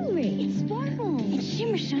 Secret jewelry. It sparkles. It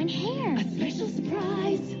shimmer shine hair. A special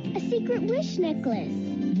surprise. A secret wish necklace.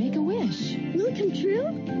 Make a wish. Will it come true?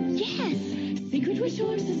 Yes. Secret wish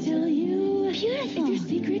horses tell you. Beautiful. If your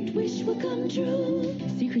secret wish will come true.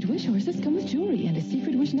 Secret wish horses come with jewelry and a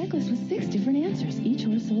secret wish necklace with 6 different answers. Each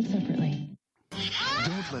horse sold separately.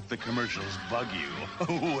 Don't let the commercials bug you.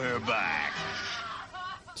 We're back.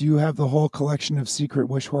 Do you have the whole collection of secret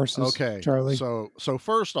wish horses, Okay, Charlie? So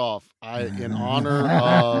first off, in honor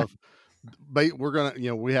of, we're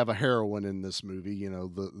gonna, we have a heroine in this movie.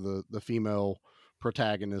 The female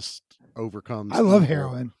protagonist overcomes. I love evil.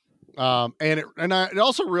 heroin. And I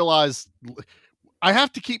also realized I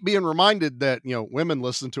have to keep being reminded that women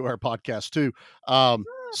listen to our podcast too.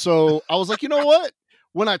 So I was like, you know what?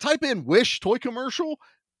 When I type in "wish toy commercial,"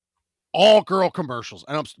 all girl commercials,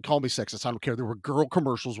 and call me sexist. I don't care. There were girl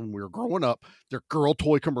commercials when we were growing up. They're girl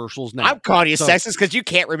toy commercials now. I'm calling you sexist because you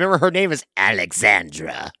can't remember her name is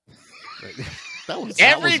Alexandra.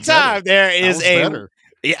 Every time there is a.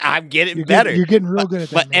 Yeah, I'm getting better. You're getting real good at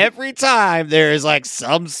that. But every time there is like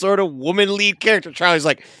some sort of woman lead character, Charlie's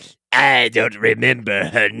like, I don't remember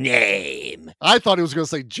her name. I thought he was going to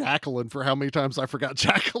say Jacqueline for how many times I forgot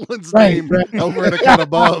Jacqueline's name over at a cut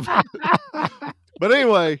above. But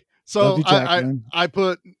anyway, so I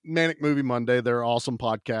put Manic Movie Monday. They're awesome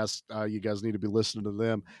podcasts. You guys need to be listening to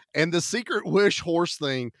them. And the Secret Wish horse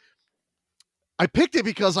thing, I picked it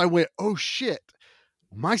because I went, oh shit,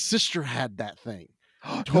 my sister had that thing.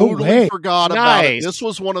 Totally forgot about it. This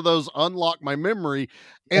was one of those unlock my memory.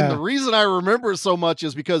 And the reason I remember it so much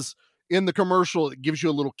is because in the commercial, it gives you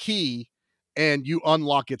a little key and you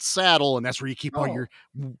unlock its saddle. And that's where you keep all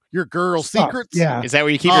your girl secrets. Yeah. Is that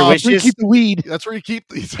where you keep your wishes? Where you keep the weed. That's where you keep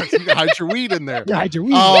you hide your weed in there. Yeah, hide your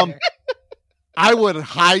weed. I would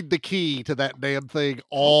hide the key to that damn thing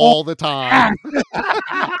all the time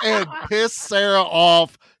and piss Sarah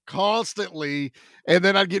off constantly. And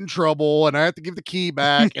then I'd get in trouble and I have to give the key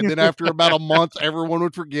back. And then after about a month, everyone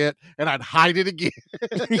would forget and I'd hide it again.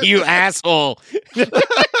 You asshole.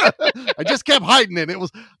 I just kept hiding it.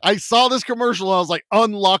 I saw this commercial. I was like,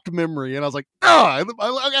 unlocked memory. And I was like, I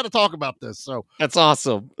got to talk about this. So that's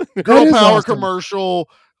awesome. Girl power commercial.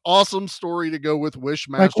 Awesome story to go with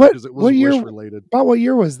Wishmaster because it was Wish related. About what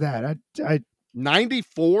year was that? I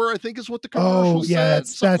 94, I think is what the commercial said. Yeah,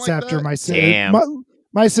 that's after my sister.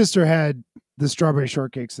 My sister had the strawberry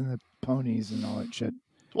shortcakes and the ponies and all that shit.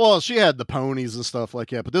 Well, she had the ponies and stuff like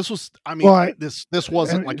that, but this was, this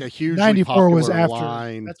wasn't like a huge 94 was after.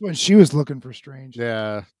 Line. That's when she was looking for Strange.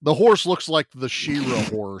 Yeah, the horse looks like the She-Ra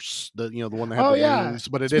horse, the one that had the wings,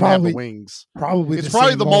 but it didn't have the wings. Probably it's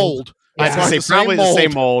probably the mold. I was going to say probably the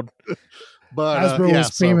same mold. But Hasbro yeah,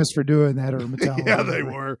 was famous for doing that, or Mattel. yeah, they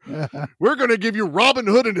were. We're going to give you Robin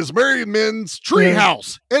Hood and his Merry Men's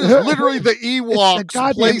Treehouse. It is literally the Ewoks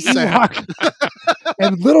playset. Ewok.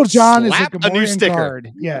 And Little John Slap is a a new Gamorrean sticker.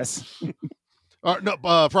 guard. Yes.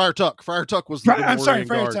 No, Friar Tuck. Friar Tuck was the I'm sorry, Gamorrean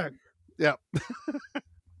Friar guard. Tuck. Yeah.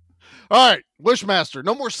 All right, Wishmaster.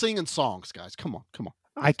 No more singing songs, guys. Come on.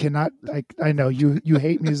 I cannot. I know you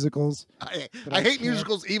hate musicals. I I hate can't.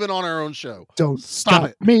 musicals even on our own show. Don't Stop stop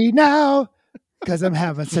it. me now, because I'm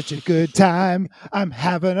having such a good time. I'm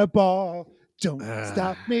having a ball. Don't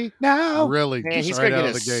stop me now. Really? Man, just he's right gonna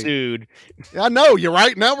out get of the gate. sued. I know. You're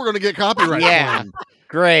right. Now we're going to get copyright. Yeah. claim.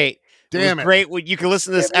 Great. Damn it. Great. Well, you can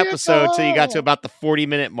listen to this Give me a episode till you got to goal. about the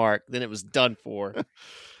 40-minute mark. Then it was done for.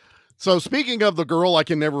 So speaking of the girl I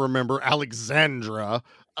can never remember, Alexandra,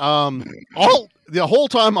 the whole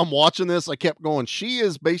time I'm watching this, I kept going, she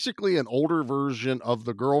is basically an older version of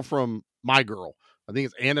the girl from My Girl. I think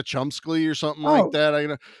it's Anna Chumsky or something like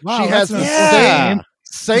that. Wow, she has that's the an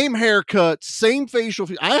same haircut, same facial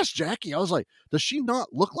features. I asked Jackie, I was like, does she not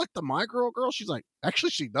look like the My Girl girl? She's like, actually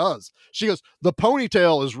she does. She goes, the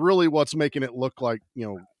ponytail is really what's making it look like,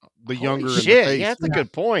 the younger in the Shit. face. Yeah, that's a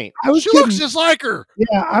good point. She looks just like her.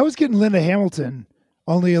 Yeah, I was getting Linda Hamilton,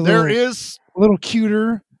 only a little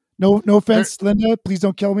cuter. No offense, Linda. Please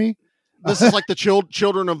don't kill me. This is like the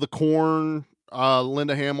Children of the Corn.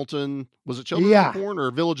 Linda Hamilton. Was it Children of the Corn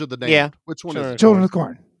or Village of the Damned? Yeah. Which one is it? Children of the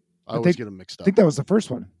Corn. I always get them mixed up. I think that was the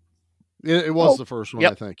first one. It was the first one,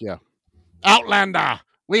 I think. Yeah. Outlander.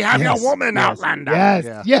 We have your woman,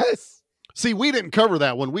 Outlander. Yes. See, we didn't cover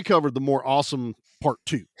that one. We covered the more awesome part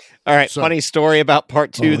 2. All right. Funny story about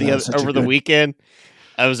part 2 over the weekend.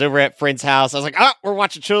 I was over at friend's house. I was like, we're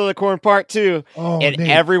watching Children of the Corn part 2. And Nate,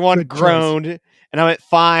 everyone good groaned. choice. And I went,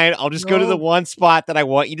 fine, I'll just go to the one spot that I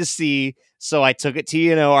want you to see. So I took it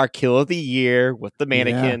to, our kill of the year with the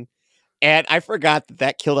mannequin. And I forgot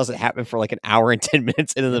that kill doesn't happen for like an hour and 10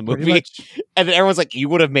 minutes into the movie. And then everyone's like, you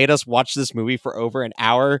would have made us watch this movie for over an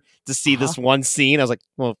hour to see this one scene. I was like,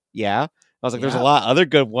 well, yeah. I was like, there's a lot of other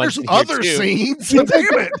good ones. There's other scenes. Damn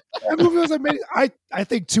it. That movie was amazing. I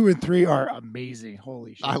think 2 and 3 are amazing.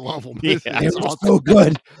 Holy shit. I love them. Yeah. They were so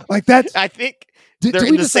good. Like that. I think did they're we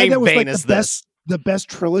in the decide same that was vein like as the best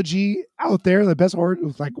trilogy out there? The best horror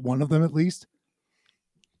was like one of them at least.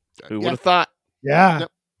 Who would have thought? Yeah.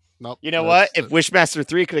 Yep. Nope. You know what? If Wishmaster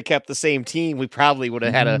 3 could have kept the same team, we probably would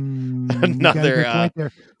have had another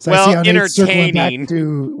So I see how Nate's circling back entertaining.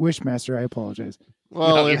 to Wishmaster. I apologize.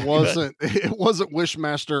 Well, No, it you're wasn't. It wasn't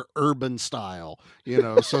Wishmaster urban style,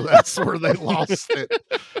 so that's where they lost it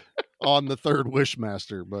on the third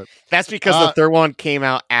Wishmaster. But That's because the third one came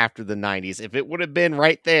out after the 90s. If it would have been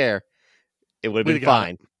right there, it would have been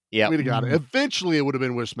fine. Yeah, we'd have got it. Eventually, it would have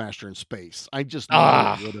been Wishmaster in space. I just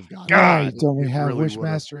know it would have got Why it. don't we It have really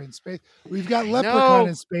Wishmaster in space? We've got Leprechaun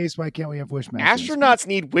in space. Why can't we have Wishmaster? Astronauts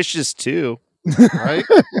need wishes too, right?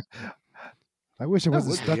 I wish it That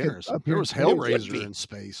wasn't would be stuck interesting. up There here. was Hellraiser in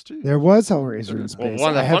space too. There was Hellraiser in space. Well, one I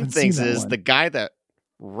of the fun haven't seen things that is one. the guy that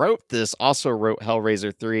wrote this also wrote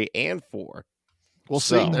Hellraiser 3 and 4. Well,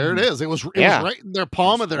 So- see, there it is. It was Yeah. right in their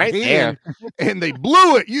palm of their right hand, and they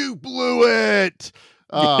blew it. You blew it.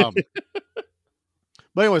 But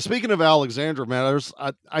anyway, speaking of Alexandra, man,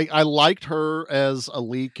 I liked her as a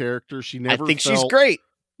lead character. She never. I think she's felt- great.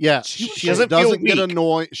 Yeah, She doesn't feel get weak.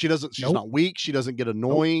 annoying. She doesn't. She's not weak. She doesn't get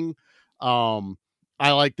annoying. I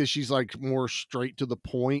like that she's like more straight to the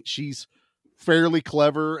point. She's fairly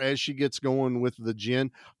clever as she gets going with the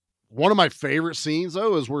djinn. One of my favorite scenes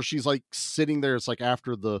though is where she's like sitting there. It's like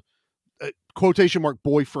after the quotation mark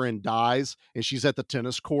boyfriend dies, and she's at the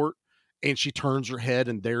tennis court, and she turns her head,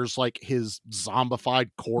 and there's like his zombified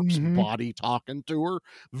corpse body talking to her.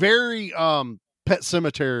 Very Pet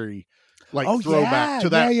Cemetery. Like throwback to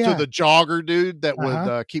that to the jogger dude that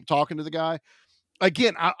would keep talking to the guy.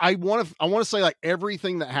 Again, I want to say like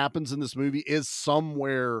everything that happens in this movie is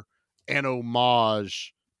somewhere an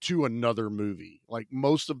homage to another movie. Like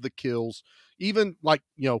most of the kills, even like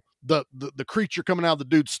the creature coming out of the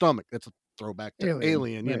dude's stomach. That's a throwback to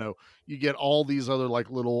Alien. Right. You get all these other like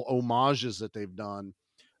little homages that they've done.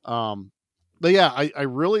 But yeah, I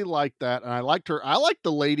really like that, and I liked her. I like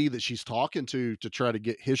the lady that she's talking to try to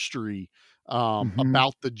get history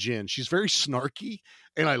about the djinn. She's very snarky,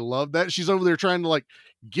 and I love that. She's over there trying to like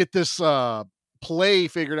get this play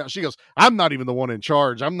figured out. She goes, "I'm not even the one in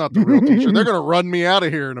charge. I'm not the real teacher. They're gonna run me out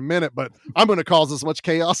of here in a minute, but I'm gonna cause as much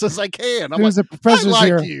chaos as I can." I'm like, the professor's I like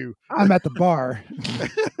here. you. I'm at the bar.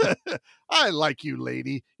 I like you,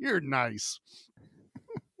 lady. You're nice.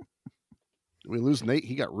 We lose Nate.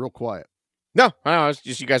 He got real quiet. No, it's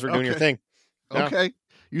just you guys were doing your Okay. thing. No. Okay.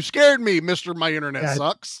 You scared me, Mister. My internet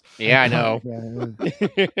sucks. Yeah, I know.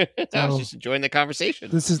 Yeah. I was So- just enjoying the conversation.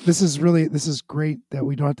 This is great that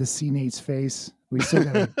we don't have to see Nate's face. We still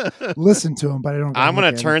gotta listen to him, but I don't. I'm look gonna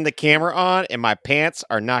at him. turn the camera on, and my pants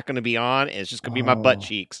are not gonna be on, and it's just gonna be my butt Oh.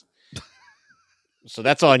 cheeks. So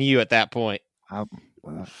that's on you at that point.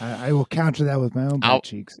 I will counter that with my own butt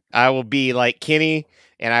cheeks. I will be like Kenny,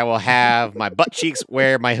 and I will have my butt cheeks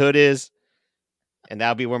where my hood is, and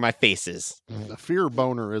that'll be where my face is. A fear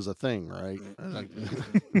boner is a thing, right?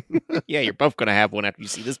 Yeah, you're both gonna have one after you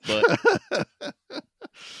see this butt.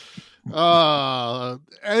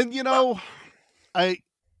 And you know,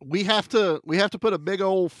 we have to put a big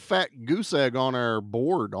old fat goose egg on our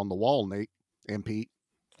board on the wall, Nate and Pete.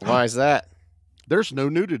 Why is that? There's no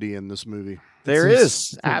nudity in this movie. There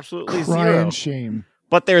is absolutely crying zero. shame.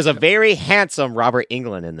 But there's a very handsome Robert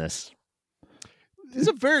Englund in this. He's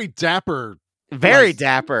a very dapper,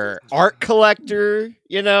 dapper art collector.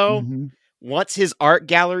 You know, Mm-hmm. wants his art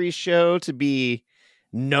gallery show to be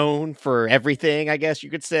known for everything, I guess you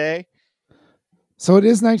could say. So it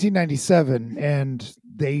is 1997, and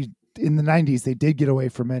in the 90s they did get away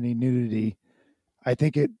from any nudity. I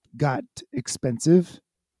think it got expensive.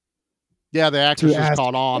 Yeah, the actors just ask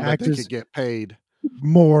caught on that they actors could get paid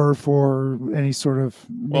more for any sort of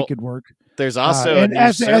naked work. There's also and a new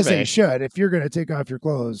as survey. they should. If you're going to take off your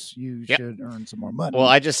clothes, you should earn some more money. Well,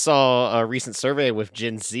 I just saw a recent survey with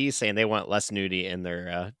Gen Z saying they want less nudity in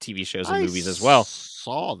their TV shows and movies as well.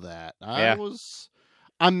 Saw that. Yeah.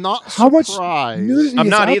 I'm not How much surprised. nudity I'm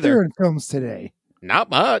is not out either. there in films today? Not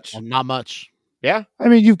much. Not much. Yeah. I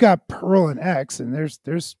mean, you've got Pearl and X, and there's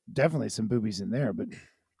definitely some boobies in there, but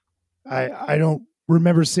I don't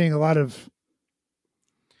remember seeing a lot of.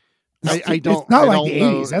 I don't. It's not I like don't the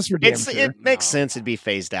know. 80s. That's for damn It sure. makes sense it'd be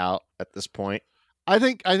phased out at this point. I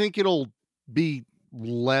think it'll be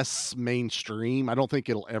less mainstream. I don't think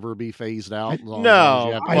it'll ever be phased out. as long as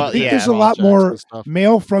you have I think yeah, there's a lot projects more and stuff.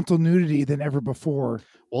 male frontal nudity than ever before.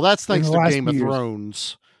 Well, that's thanks in to the last Game of few years.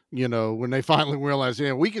 Thrones. You know, when they finally realized,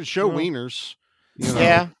 yeah, we can show wieners. You know?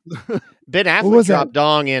 Yeah. Ben What Affleck was that? dropped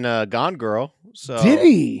dong in Gone Girl. So Did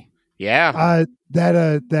he? Yeah.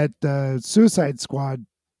 That Suicide Squad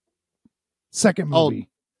second movie.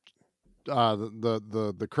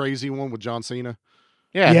 The crazy one with John Cena.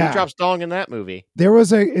 Yeah, Yeah. he drops dong in that movie. There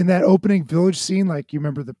was in that opening village scene, like you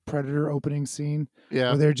remember the Predator opening scene, Yeah.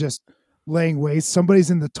 where they're just laying waste.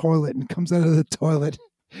 Somebody's in the toilet and comes out of the toilet,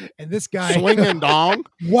 and this guy Swinging dong.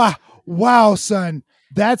 Wow, son,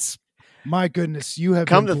 that's my goodness. You have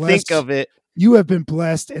Come been to blessed. think of it, You have been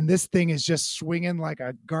blessed, and this thing is just swinging like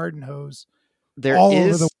a garden hose there all over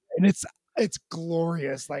is and it's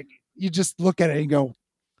glorious. Like you just look at it and go,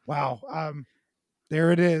 "Wow,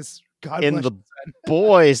 there it is." God in bless the you, son.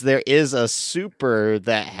 boys, there is a super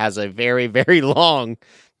that has a very, very long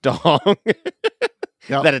dong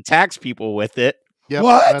that attacks people with it. Yep,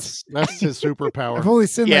 What? That's his superpower. I've only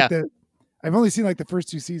seen Yeah. like the first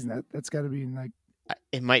two seasons. That's got to be like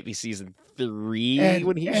It might be season 3 And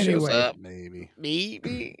when he shows anyway. up. Maybe.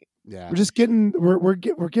 Yeah. we're just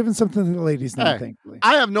we're giving something to the ladies now. Hey, Thankfully,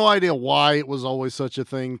 I have no idea why it was always such a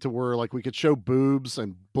thing to where like we could show boobs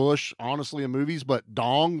and bush honestly in movies, but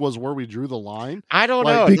dong was where we drew the line. I don't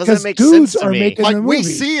Like, know. It because doesn't make dudes sense to are me. making Like the we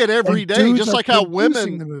movies, see it every and day, dudes just are like how producing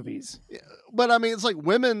women. the movies. But I mean, it's like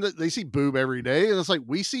women that they see boob every day, and it's like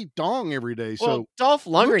we see dong every day. Well, So Dolph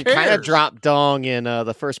Lundgren kind of cares? dropped dong in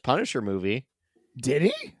the first Punisher movie. Did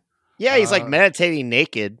he? Yeah, he's like Uh, meditating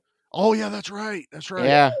naked. oh yeah, that's right. That's right.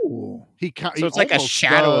 Yeah. Ooh. So it's like a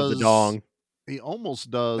shadow of the dong. He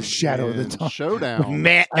almost does A shadow of the in dong. Showdown.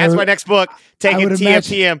 Man, I that's would- my next book. Taking would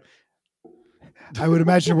TFTM. I would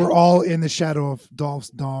imagine we're all in the shadow of Dolph's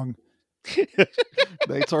dong.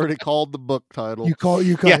 Nate's already called the book title. You call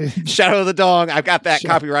Yeah, Shadow of the Dong. I've got that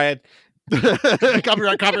Shadow. copyrighted.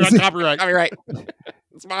 copyright. Copyright.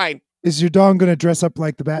 It's mine. Is your dong going to dress up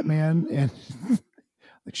like the Batman and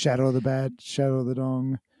like Shadow of the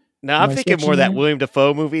Dong? No, Am I'm I thinking more sketching of that there? William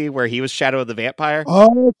Dafoe movie where he was Shadow of the Vampire.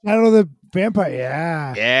 Oh, Shadow of the Vampire.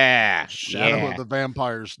 Yeah. Yeah. Shadow yeah. of the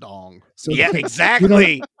Vampire's dong. So Yeah, you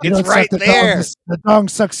exactly. don't It's suck right the there. Dong, the dong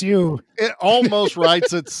sucks you. It almost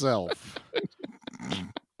writes itself.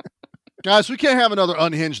 Guys, we can't have another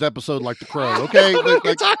unhinged episode like The Crow, okay? What are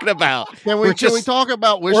you talking about? Can We're we just- talk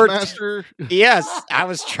about we're- Wishmaster? Yes, I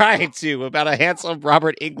was trying to about a handsome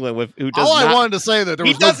Robert Englund who does All I not. wanted to say that there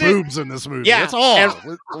He was no doesn't- boobs in this movie. Yeah, That's all.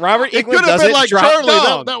 and Robert It Englund could have doesn't been like drop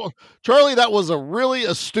Charlie. dong. Charlie, that was a really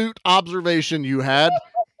astute observation you had.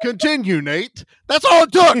 Continue, Nate. That's all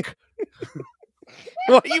it took.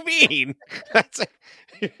 What do you mean?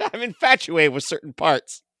 I'm infatuated with certain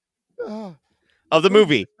parts. of the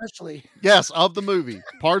movie. Especially. Yes, of the movie.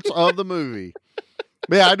 Parts of the movie.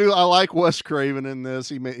 But yeah, I like Wes Craven in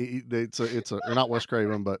this. It's a or not Wes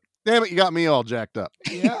Craven, but damn it, you got me all jacked up.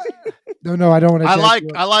 Yeah. No, I don't want to.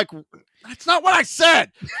 I like. That's not what I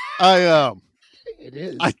said. It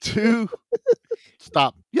is. I do.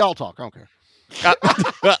 Stop. Y'all talk. I don't care.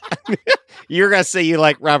 You're gonna say you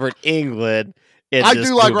like Robert Englund. I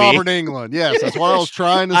do like Robert Englund. Yes, that's what I was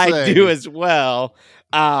trying to say. I do as well.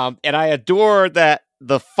 And I adore that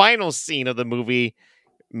the final scene of the movie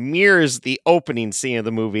mirrors the opening scene of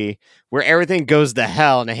the movie, where everything goes to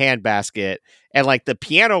hell in a handbasket, and like the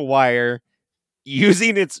piano wire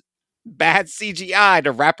using its bad CGI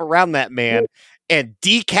to wrap around that man and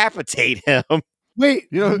decapitate him. Wait,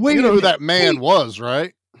 you know who that man was,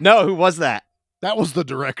 right? No, who was that? That was the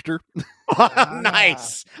director.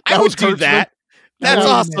 Nice. I would do that. That's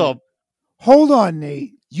awesome. Hold on,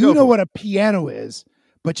 Nate. You know what a piano is,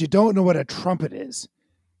 but you don't know what a trumpet is.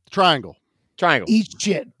 Triangle. Eat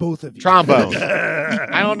shit, both of you. Trombone.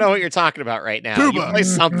 I don't know what you're talking about right now. Tuba. You play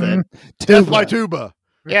something. Death by tuba.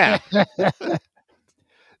 Yeah.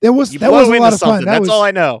 That was a lot of fun. That's all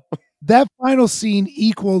I know. That final scene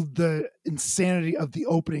equaled the insanity of the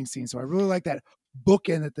opening scene. So I really like that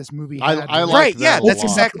bookend that this movie had. I like that. Yeah, that's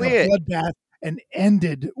exactly it. Bloodbath and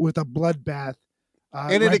ended with a bloodbath.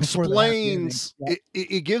 And it explains,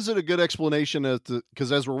 it gives it a good explanation as to,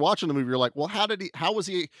 because as we're watching the movie, you're like, well, how was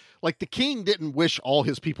he, like the king didn't wish all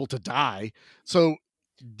his people to die. So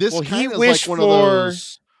this kind of is like one of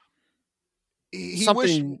those. He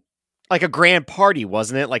something wished, like a grand party,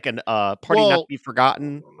 wasn't it? Like a party not to be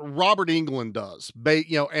forgotten. Robert Englund does,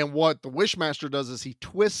 and what the Wishmaster does is he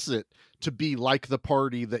twists it to be like the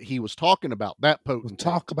party that he was talking about. That potent. We'll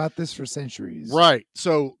talk about this for centuries, right?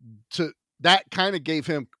 So that kind of gave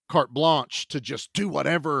him carte blanche to just do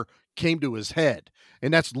whatever came to his head.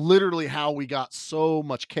 And that's literally how we got so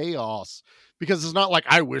much chaos, because it's not like,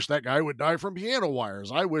 I wish that guy would die from piano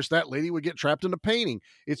wires. I wish that lady would get trapped in a painting.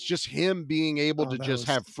 It's just him being able to just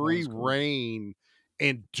have free reign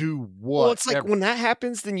and do what. Well, it's like when that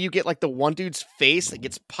happens, then you get like the one dude's face that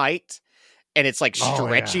gets piked and it's like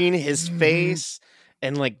stretching his face.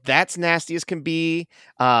 And like that's nasty as can be.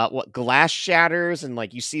 What glass shatters and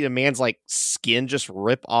like you see a man's like skin just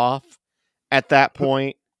rip off at that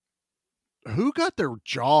point. Who got their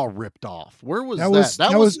jaw ripped off? Where was that?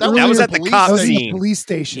 That was at the cop scene. Police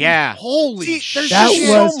station. Yeah. Holy shit! There's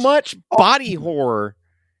so much body horror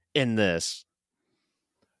in this.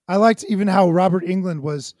 I liked even how Robert Englund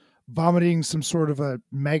was vomiting some sort of a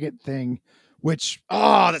maggot thing, which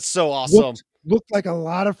that's so awesome. Looked like a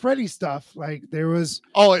lot of Freddy stuff. Like there was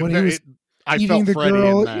I eating felt the Freddy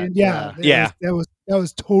girl. in that. And that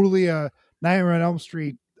was totally a Nightmare on Elm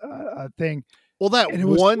Street thing. Well, it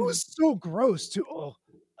was so gross too.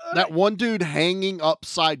 That one dude hanging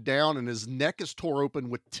upside down and his neck is tore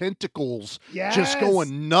open with tentacles just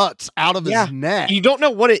going nuts out of his neck. You don't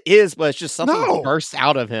know what it is, but it's just something bursts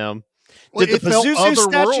out of him. Well, Did the Pazuzu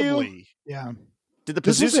statue? Yeah. Did the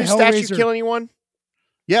Pazuzu statue kill anyone?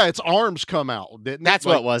 Yeah, its arms come out, didn't it? That's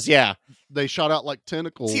what it was, yeah. They shot out like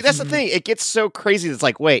tentacles. See, that's the thing. It gets so crazy. It's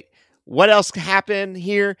like, wait, what else happened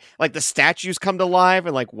here? Like the statues come to life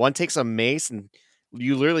and like one takes a mace and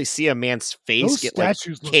you literally see a man's face get like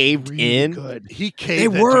caved in. Good. He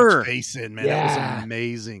caved that dude's face in, man. Yeah. That was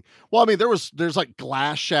amazing. Well, I mean, there's like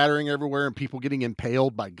glass shattering everywhere and people getting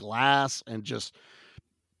impaled by glass and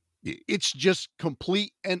it's just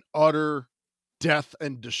complete and utter death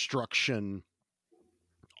and destruction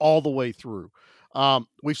all the way through.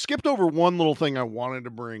 We've skipped over one little thing I wanted to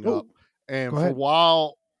bring up. And for a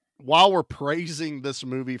while we're praising this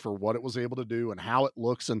movie for what it was able to do and how it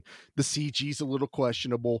looks, and the CG's a little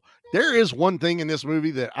questionable, there is one thing in this movie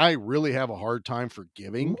that I really have a hard time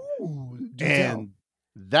forgiving.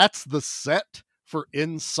 That's the set for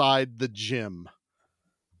inside the gym.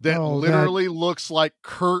 That literally looks like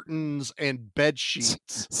curtains and bed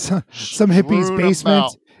sheets. Some hippies'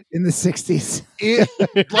 basement in the 60s. It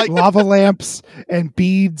like lava lamps and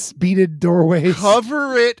beaded doorways.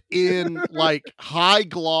 Cover it in like high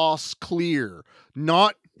gloss clear.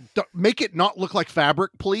 Make it not look like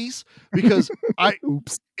fabric, please. Because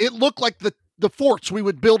it looked like the forts we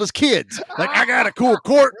would build as kids. Like, I got a cool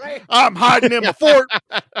court. I'm hiding in my fort.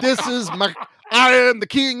 I am the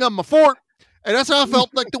king of my fort. And that's how I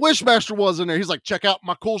felt like the Wishmaster was in there. He's like, check out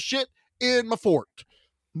my cool shit in my fort.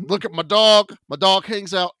 Look at my dog. My dog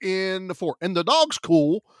hangs out in the fort. And the dog's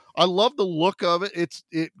cool. I love the look of it.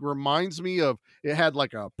 It reminds me of, it had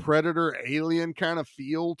like a Predator alien kind of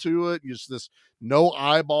feel to it. Just this no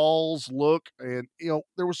eyeballs look. And,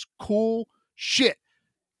 there was cool shit.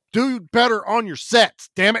 do better on your sets,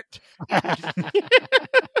 damn it.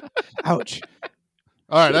 Ouch.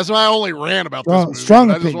 All right, that's my only rant about this movie. Strong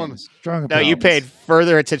but I just opinions. wanted- Strong No, opinions. you paid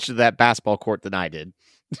further attention to that basketball court than I did.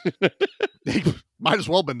 Might as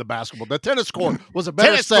well been the basketball. The tennis court was a better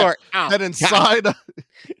Tennis set court. Oh, than inside.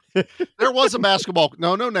 There was a basketball.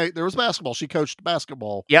 No, Nate. There was basketball. She coached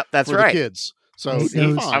basketball. Yep, that's for right. the kids. So Nate you're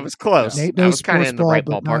knows- fine. I was close. Nate I knows was kind of sports in the ball, right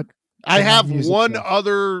but ballpark. not- I have music one stuff.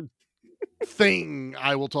 other thing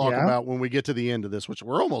I will talk Yeah? about when we get to the end of this, which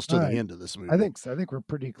we're almost to All the right. end of this movie. I think we're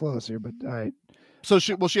pretty close here, but all right. So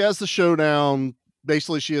she has the showdown.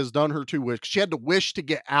 Basically, she has done her 2 wishes. She had to wish to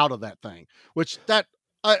get out of that thing, which that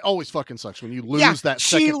always fucking sucks when you lose that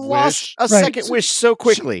she second lost wish. a Right. second wish so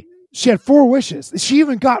quickly. She had 4 wishes. She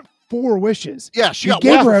even got 4 wishes. Yeah, she He got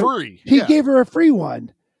gave one her for a- free. He Yeah. gave her a free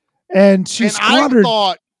one, and she And I squandered.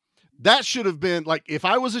 thought that should have been like, if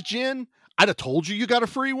I was a Jinn, I'd have told you got a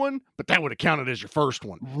free one, but that would have counted as your first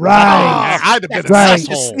one. Right. I'd have been Right. an Such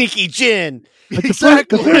a asshole. sneaky Jin. But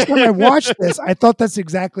Exactly. the first time I watched this, I thought that's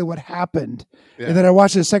exactly what happened. Yeah. And then I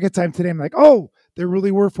watched it a second time today. I'm like, oh, there really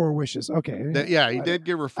were 4 wishes. Okay. Yeah, he did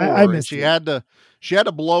give her 4. I and missed she it. had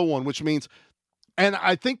to blow one, which means, and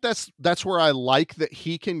I think that's where I like that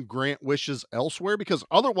he can grant wishes elsewhere, because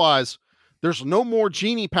otherwise there's no more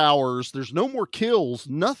genie powers, there's no more kills,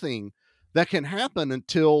 nothing that can happen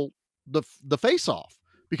until the face off,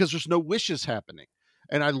 because there's no wishes happening.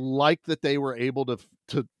 And I like that they were able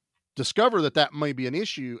to discover that may be an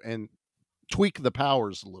issue and tweak the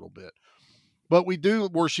powers a little bit. But we do,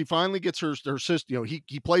 where she finally gets her sister, he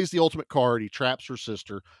plays the ultimate card. He traps her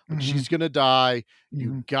sister. Like, Mhm. she's going to die. You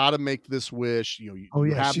Mhm. got to make this wish. You Oh,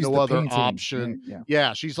 yeah, have she's no the other painting, option. right, yeah.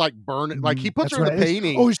 Yeah, she's like burning. Like, he puts That's her in right. the It's-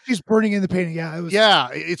 painting. Oh, she's burning in the painting. Yeah, it was. Yeah,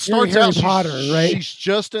 it starts Harry out Potter, right? She's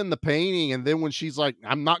just in the painting, and then when she's like,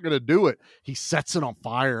 "I'm not going to do it," he sets it on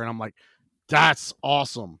fire, and I'm like, "That's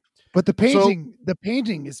awesome." But the painting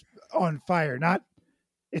is on fire.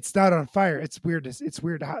 It's not on fire. It's weird. It's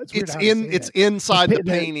weird. It's inside the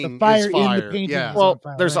painting. The fire is in fire. the painting. Yeah. is Well, on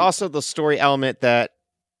fire, there's right? also the story element that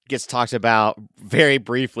gets talked about very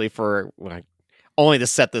briefly for only to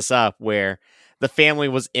set this up, where the family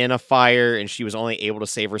was in a fire and she was only able to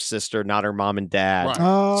save her sister, not her mom and dad. Right.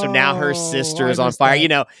 So now her Oh, sister I is on missed fire.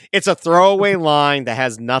 that. It's a throwaway line that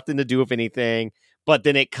has nothing to do with anything, but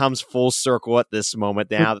then it comes full circle at this moment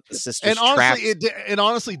now that the sister's And honestly, trapped. it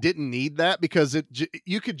honestly didn't need that, because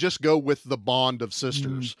you could just go with the bond of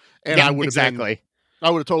sisters, and Yeah, I would exactly. I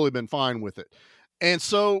would have totally been fine with it. And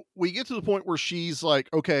so we get to the point where she's like,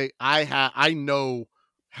 "Okay, I know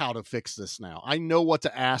how to fix this now. I know what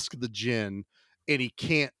to ask the Jinn, and he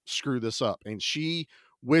can't screw this up." And she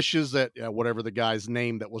wishes that whatever the guy's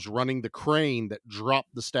name that was running the crane that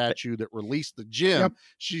dropped the statue that released the Jinn, Yep.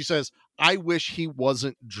 she says, "I wish he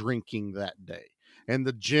wasn't drinking that day." And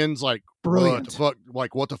the Jinn's like, Brilliant. "What the fuck?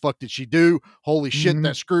 Like, what the fuck did she do? Holy shit, Mhm.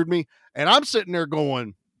 that screwed me." And I'm sitting there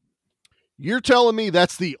going, "You're telling me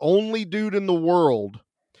that's the only dude in the world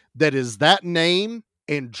that is that name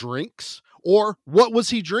and drinks? Or what was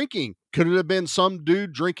he drinking? Could it have been some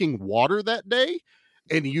dude drinking water that day?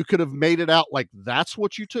 And you could have made it out like that's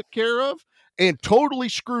what you took care of and totally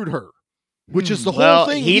screwed her," which is the Well, whole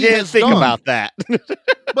thing. he didn't has think done. about that.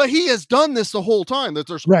 But he has done this the whole time, that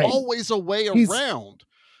there's Right. always a way He's- around.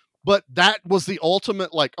 But that was the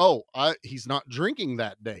ultimate, like, he's not drinking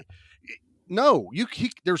that day. No,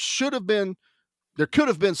 there could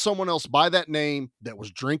have been someone else by that name that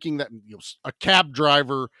was drinking that, a cab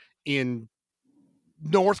driver in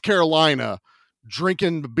North Carolina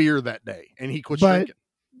drinking beer that day, and he quits drinking.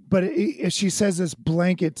 But if she says this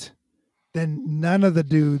blanket, then none of the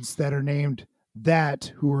dudes that are named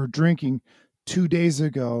that who were drinking 2 days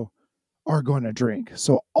ago are going to drink.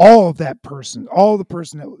 So all the person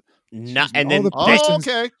that Not, and all then the Oh, persons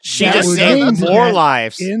okay. she that just were saved named more that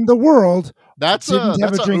lives. in the world. That's didn't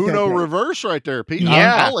have a a drink that Uno day. reverse right there, Pete.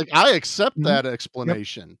 Yeah. I accept Mhm. that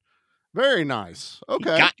explanation. Very nice.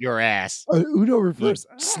 Okay. Got your ass. Uno reverse.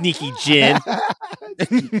 Sneaky Jin.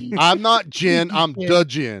 I'm not Jin. I'm Kid. the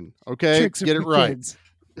Jin. Okay. Tricks Get it for right. kids.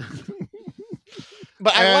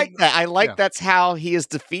 But I And- like that. I like yeah. that's how he is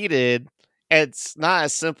defeated. It's not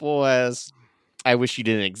as simple as "I wish you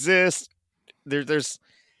didn't exist." There's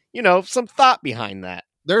some thought behind that.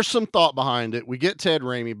 There's some thought behind it. We get Ted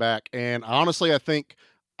Raimi back, and honestly, I think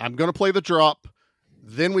I'm going to play the drop.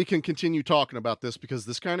 Then we can continue talking about this, because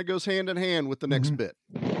this kind of goes hand in hand with the next bit.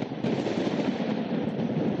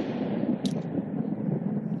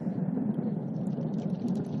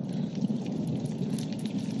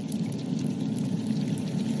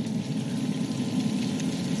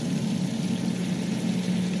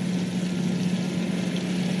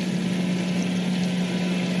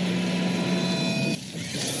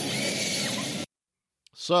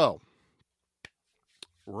 So,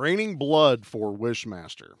 raining blood for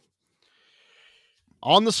Wishmaster.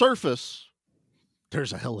 On the surface,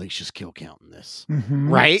 there's a hellacious kill count in this.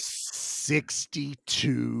 Right?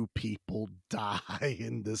 62 people die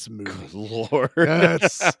in this movie. Good Lord.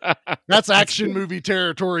 That's action movie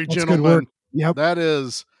territory, That's good gentlemen. work. Yep. That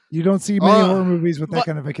is. You don't see many horror movies with that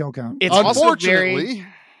kind of a kill count. It's also Unfortunately, very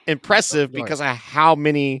impressive because of how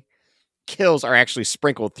many kills are actually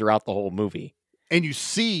sprinkled throughout the whole movie. and you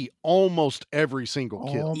see almost every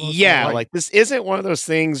single kill. Like this isn't one of those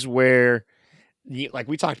things where, like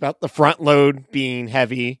we talked about, the front load being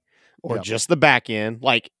heavy or just the back end.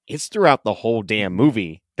 Like it's throughout the whole damn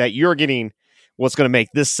movie that you're getting what's going to make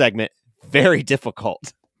this segment very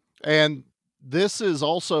difficult. And this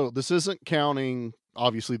isn't counting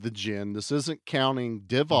obviously the Jinn. This isn't counting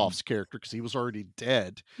Divoff's character because he was already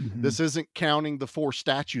dead. This isn't counting the 4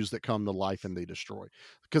 statues that come to life and they destroy,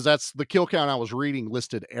 because that's the kill count I was reading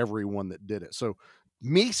listed everyone that did it. So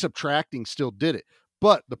me subtracting still did it.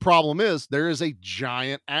 But the problem is there is a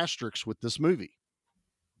giant asterisk with this movie.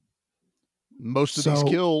 Most of these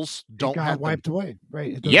kills don't got happen. wiped away.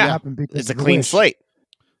 Right. It doesn't happen because it's a of the clean wish. slate.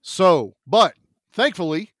 So, but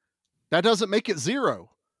thankfully, that doesn't make it 0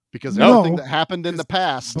 because everything that happened in the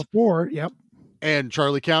past before, and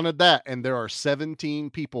Charlie counted that, and there are 17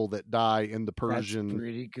 people that die in the Persian. That's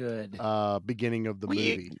pretty good. Beginning of the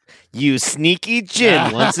movie. You sneaky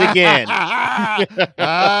Jinn once again.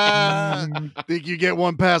 Think you get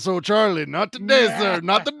one pass, old Charlie? Not today, sir.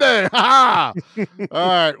 Not today. All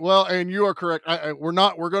right. Well, and you are correct.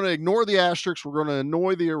 We're going to ignore the asterisks. We're going to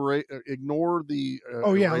ignore the.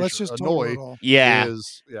 Let's just annoy. Yeah.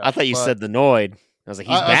 I thought you said the Noid. I was like,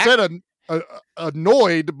 he's back. I said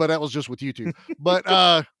annoyed, but that was just with you two. But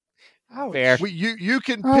fair. You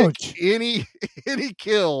can pick any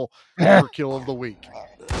kill for kill of the week.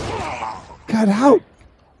 God, how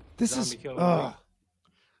this is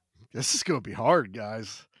this is gonna be hard,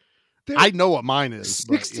 guys. I know what mine is.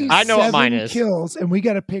 I know what mine is. Kills, and we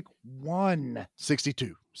got to pick one.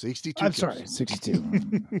 62. 62. I'm kills. sorry,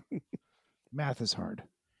 62. Math is hard.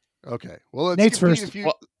 Okay. Well, Nate's first.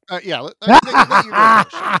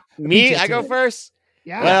 Me, I go first.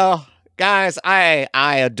 Yeah. Well, guys, I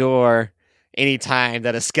adore any time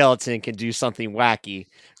that a skeleton can do something wacky.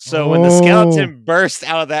 So when the skeleton burst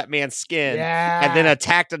out of that man's skin and then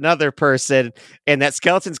attacked another person, and that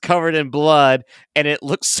skeleton's covered in blood, and it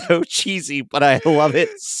looks so cheesy, but I love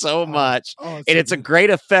it so much. And it's a great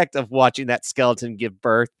effect of watching that skeleton give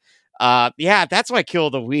birth. That's my kill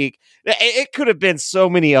of the week. It could have been so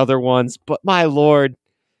many other ones, but my Lord,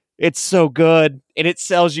 it's so good, and it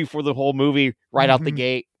sells you for the whole movie right out the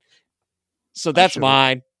gate. So that's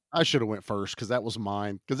mine. I should have went first because that was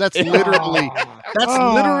mine. Because that's literally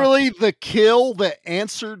literally the kill that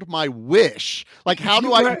answered my wish. Like, how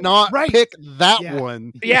do I not pick that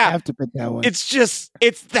one? Yeah, I have to pick that one.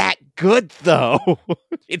 It's that good though.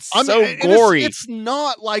 It's so and gory. It's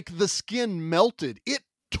not like the skin melted. It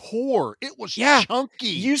tore. It was chunky.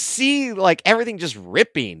 You see, like everything just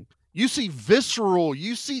ripping. You see visceral.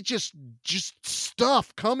 You see just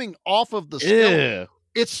stuff coming off of the skeleton.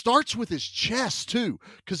 It starts with his chest too,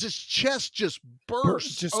 because his chest just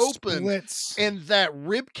bursts open, splits. And that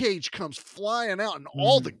rib cage comes flying out, and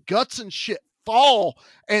all the guts and shit fall,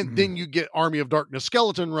 and then you get Army of Darkness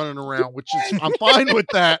skeleton running around, which is I'm fine with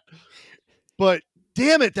that. But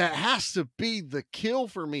damn it, that has to be the kill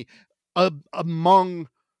for me among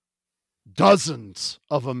dozens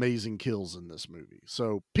of amazing kills in this movie.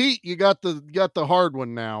 So Pete, you got the hard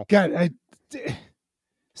one now.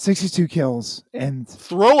 62 kills and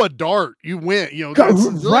throw a dart. You win.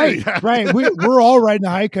 Right. We're all right in the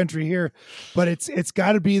high country here, but it's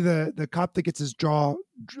got to be the cop that gets his jaw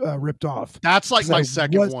ripped off. That's like my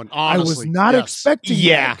second one. Honestly, I was not expecting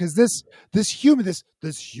that because this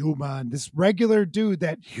regular dude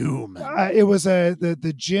that it was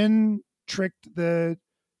the Jinn tricked the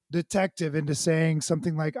detective into saying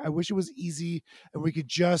something like, "I wish it was easy and we could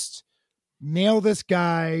just nail this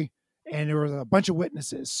guy." And there was a bunch of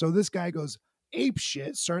witnesses. So this guy goes ape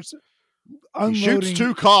shit, starts unloading. Shoots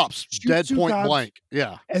 2 cops, dead point blank.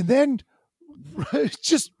 Yeah. And then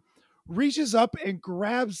just reaches up and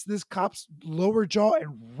grabs this cop's lower jaw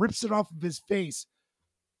and rips it off of his face.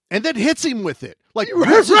 And then hits him with it. Like,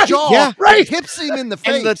 rips his jaw, hits him in the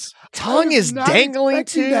face. And the tongue is dangling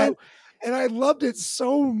too. That. And I loved it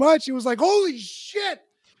so much. It was like, holy shit.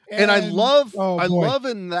 And I love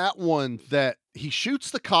in that one that he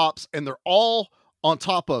shoots the cops and they're all on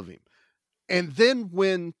top of him. And then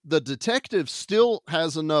when the detective still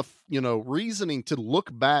has enough, reasoning to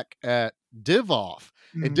look back at Divoff,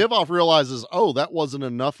 and Divoff realizes, oh, that wasn't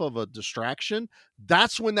enough of a distraction.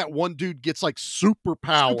 That's when that one dude gets like super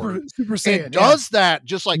powered Super Saiyan, and does that.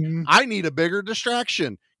 Just like, I need a bigger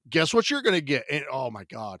distraction. Guess what you're going to get? And, oh my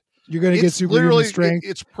God. You're going to get superhuman strength.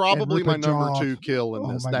 It's probably my number 2 kill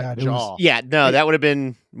in this. That jaw. That would have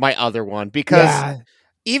been my other one because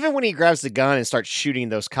even when he grabs the gun and starts shooting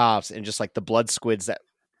those cops and just like the blood squids that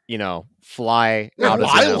fly They're out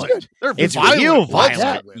violent. of them, it's violent. real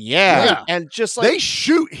violent. Yeah, and just like they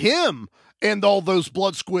shoot him, and all those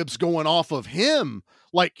blood squibs going off of him,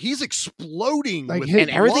 like he's exploding, and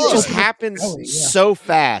everything just happens so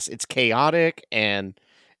fast. It's chaotic and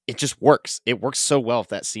it just works. It works so well with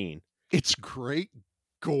that scene. It's great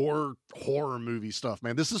gore horror movie stuff,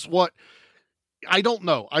 man. This is what I don't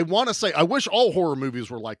know. I want to say I wish all horror movies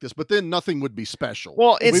were like this, but then nothing would be special.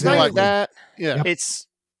 Well, it's not like that. Yeah,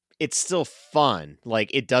 it's still fun.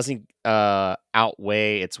 Like it doesn't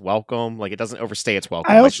outweigh its welcome. Like it doesn't overstay its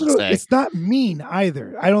welcome. I also it's not mean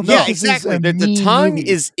either. I don't think exactly. The tongue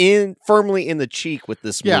is firmly in the cheek with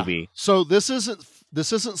this movie. So this isn't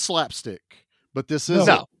slapstick. But this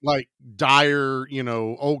isn't like dire,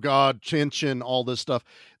 oh God, tension, all this stuff.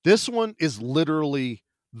 This one is literally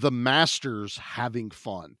the masters having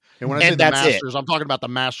fun. And when I say the masters, I'm talking about the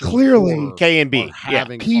masters. Clearly, K and B.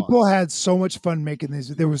 People had so much fun making these.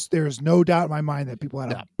 There's no doubt in my mind that people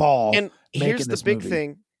had a ball. And here's the big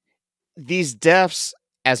thing. These deaths,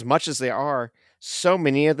 as much as they are, so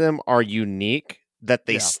many of them are unique that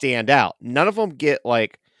they stand out. None of them get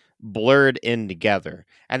like blurred in together,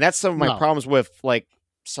 and that's some of my problems with like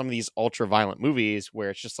some of these ultra violent movies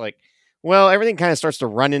where it's just like, well, everything kind of starts to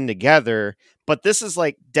run in together, but this is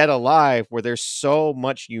like Dead Alive where there's so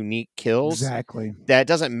much unique kills that it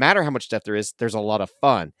doesn't matter how much death there is. There's a lot of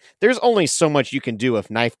fun. There's only so much you can do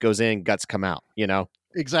if knife goes in, guts come out,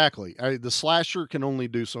 Exactly. The slasher can only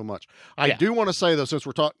do so much. I do want to say though, since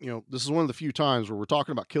we're talking, this is one of the few times where we're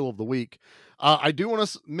talking about kill of the week. I do want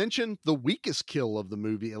to mention the weakest kill of the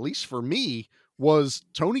movie, at least for me, was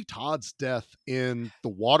Tony Todd's death in the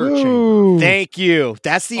water chamber. Thank you.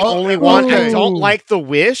 That's the only one. I don't like the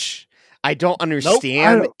wish. I don't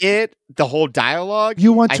understand it. The whole dialogue.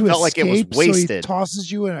 You want to I felt like it was wasted. So he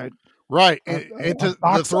tosses you in a right. And to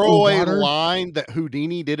the throwaway line that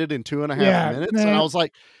Houdini did it in 2.5 minutes, and I was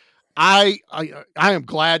like, I am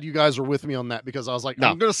glad you guys are with me on that because I was like,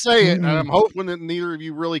 I'm going to say it, and I'm hoping that neither of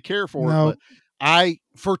you really care for it. But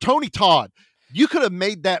for Tony Todd, you could have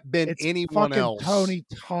made that been anyone else. Tony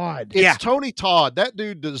Todd. It's Tony Todd. That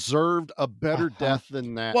dude deserved a better death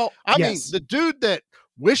than that. Well, I mean, the dude that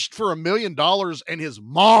wished for $1 million and his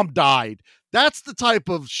mom died. That's the type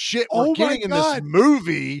of shit we're getting in this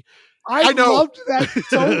movie. I loved that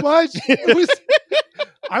so much. It was.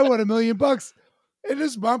 I want $1 million. And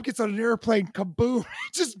his mom gets on an airplane, kaboom,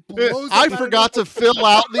 just blows. I forgot to fill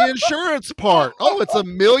out the insurance part. Oh, it's $1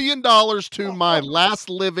 million to my last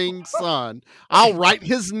living son. I'll write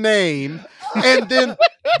his name. And then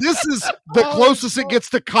this is the closest it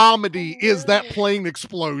gets to comedy is that plane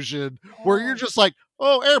explosion where you're just like,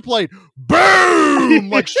 oh, airplane, boom,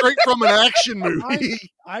 like straight from an action movie.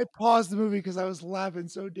 I paused the movie because I was laughing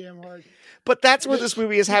so damn hard. But that's where this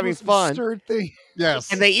movie is having fun. Thing.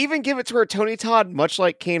 Yes. And they even give it to her, Tony Todd, much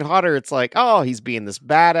like Kane Hodder. It's like, oh, he's being this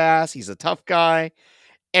badass. He's a tough guy.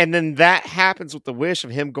 And then that happens with the wish of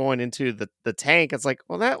him going into the tank. It's like,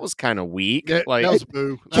 well, that was kind of weak. That was a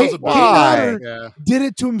boo. That was a boo. Did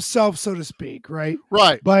it to himself, so to speak, right?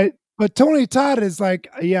 Right. But Tony Todd is like,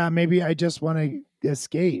 yeah, maybe I just want to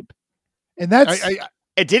escape. And that's...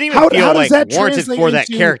 it didn't even feel like warranted for that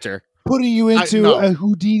character. Putting you into a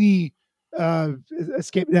Houdini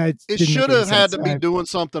escape. It should have had to be doing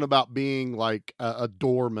something about being like a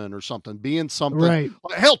doorman or something. Being something. Right.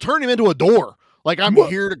 Hell, turn him into a door. Like, I'm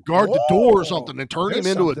here to guard the door or something and turn him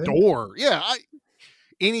into a door. Yeah.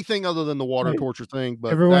 Anything other than the water torture thing.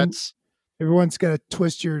 But everyone's got to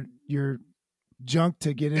twist your junk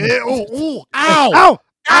to get in. Ow! Ow!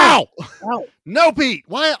 Ow! No, Pete.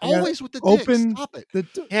 Why always with the open? Stop it.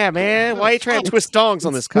 Yeah, man. Why are you trying to twist dongs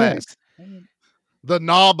on this cast? The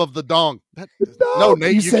knob of the dong. No,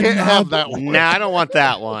 Nate, you can't have that one. Nah, I don't want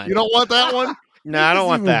that one. You don't want that one? No, I don't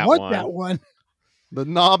want that one. That one. The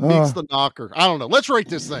knob beats the knocker. I don't know. Let's rate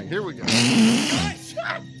this thing. Here we go. Guys,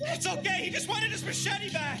 it's okay. He just wanted his machete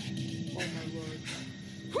back. Oh, my Lord.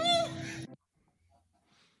 Whew.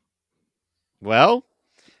 Well,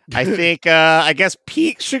 I think, I guess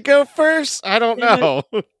Pete should go first. I don't know.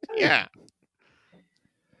 Yeah.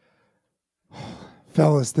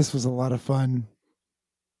 Fellas, this was a lot of fun.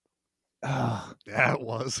 Yeah, it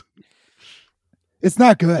was. It's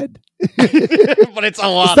not good. But it's a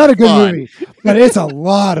lot. It's not a good movie, but it's a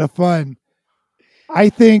lot of fun. I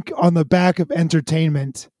think on the back of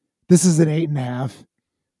entertainment, this is an 8.5.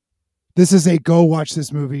 This is a go watch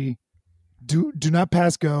this movie. Do not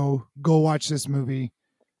pass go. Go watch this movie.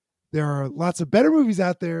 There are lots of better movies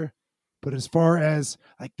out there, but as far as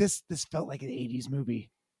like this felt like an 80s movie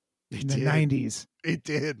in the 90s. It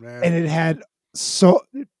did, man. And it had so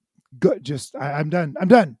good. I'm done. I'm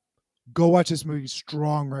done. Go watch this movie.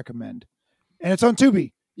 Strong recommend. And it's on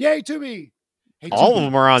Tubi. Yay, Tubi! Hey, All Tubi, of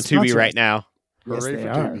them are on sponsor Tubi us. right now. Yes, Hooray they for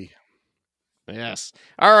are. Tubi. Yes.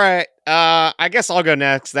 All right. I guess I'll go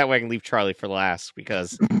next. That way I can leave Charlie for last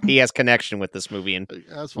because he has connection with this movie and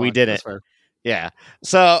That's fine. we did That's it. fair. Yeah.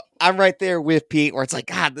 So I'm right there with Pete where it's like,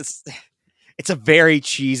 God, it's a very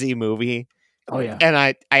cheesy movie. Oh yeah. And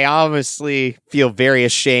I honestly feel very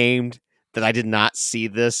ashamed that I did not see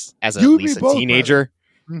this as at You and me least a both, teenager.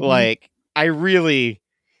 Mhm. Like I really,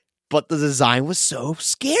 but the design was so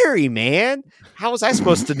scary, man. How was I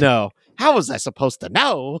supposed to know? How was I supposed to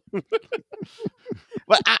know?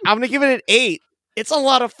 But I'm gonna give it an 8. It's a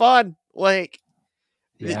lot of fun. Like,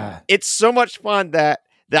 Yeah. it's so much fun that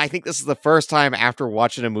I think this is the first time after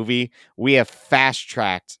watching a movie we have fast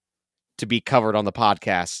tracked to be covered on the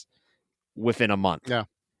podcast within a month. Yeah.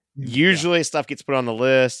 Usually stuff gets put on the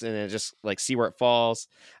list and it just like see where it falls.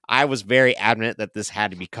 I was very adamant that this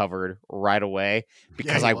had to be covered right away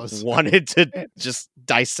because I wanted to just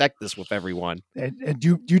dissect this with everyone. And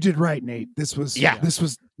you did right, Nate. This was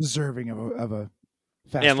deserving of a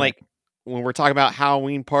fast And track. like when we're talking about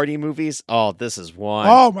Halloween party movies, oh, this is one.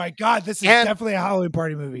 Oh my God, this is And definitely a Halloween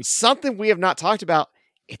party movie. something we have not talked about.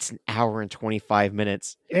 It's an hour and 25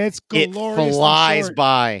 minutes. It's It gloriously flies short.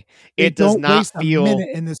 by. They It does don't not waste a feel minute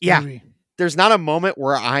in this movie. There's not a moment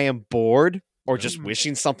where I am bored or just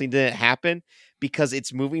wishing something didn't happen because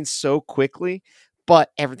it's moving so quickly,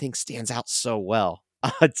 but everything stands out so well.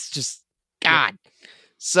 It's just God.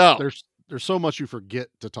 So there's so much you forget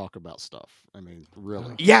to talk about stuff. I mean,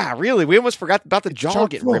 really. yeah, really, we almost forgot about the jaw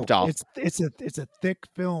Chock getting full. ripped off. It's a thick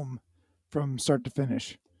film from start to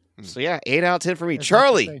finish. So yeah, 8 out of 10 for me. That's all I can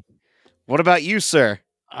Charlie, say. what about you, sir?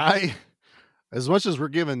 As much as we're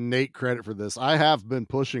giving Nate credit for this, I have been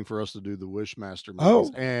pushing for us to do the Wishmaster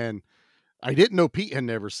movies. Oh. And I didn't know Pete had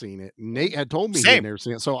never seen it. Nate had told me he Same. had never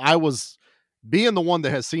seen it. So I was being the one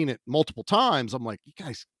that has seen it multiple times. I'm like, you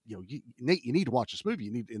guys, Nate, you need to watch this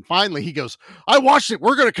movie. And finally he goes, I watched it.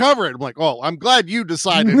 We're going to cover it. I'm like, oh, I'm glad you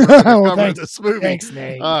decided we're going to Well, cover thanks. this movie. Thanks,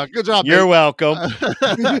 Nate. Good job. You're Nate. welcome.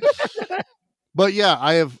 But yeah,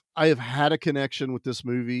 I have had a connection with this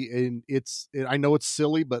movie, and I know it's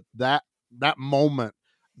silly, but that moment,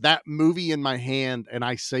 that movie in my hand, and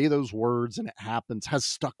I say those words and it happens, has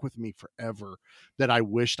stuck with me forever. That I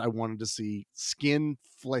wished I wanted to see skin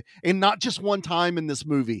flay, and not just one time in this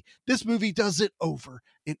movie. This movie does it over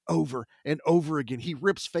and over and over again. He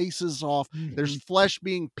rips faces off. There's flesh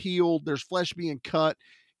being peeled. There's flesh being cut.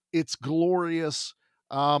 It's glorious.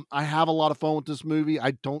 I have a lot of fun with this movie.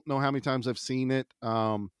 I don't know how many times I've seen it.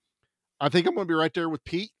 I think I'm going to be right there with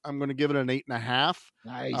Pete. I'm going to give it an 8.5.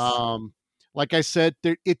 Nice. Like I said,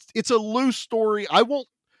 it's a loose story. I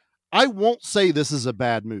won't say this is a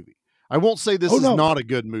bad movie. I won't say this is not a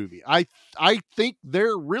good movie. I think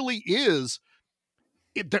there really is.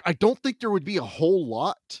 I don't think there would be a whole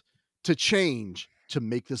lot to change to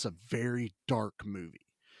make this a very dark movie.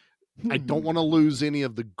 I don't want to lose any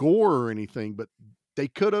of the gore or anything, but they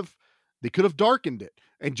could have darkened it.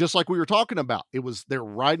 And just like we were talking about, they're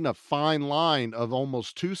riding a fine line of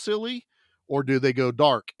almost too silly, or do they go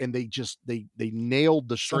dark? And they nailed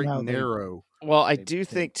the straight and narrow. Well, I do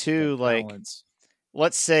think too, like,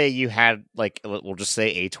 let's say you had, like, we'll just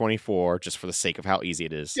say A24, just for the sake of how easy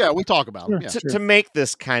it is. Yeah, we talk about it. Yeah. To make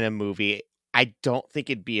this kind of movie, I don't think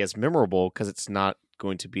it'd be as memorable because it's not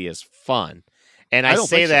going to be as fun. And I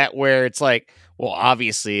say that where it's like, well,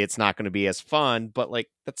 obviously it's not going to be as fun, but like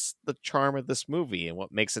that's the charm of this movie, and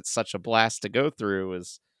what makes it such a blast to go through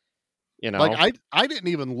is, like I didn't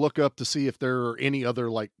even look up to see if there are any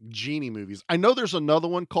other like genie movies. I know there's another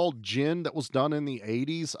one called Djinn that was done in the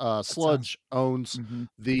 80s. Sludge owns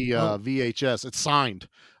the VHS. It's signed,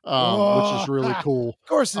 which is really cool. Of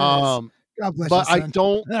course it is. God bless but you,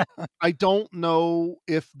 son. I don't know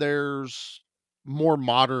if there's more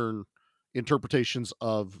modern interpretations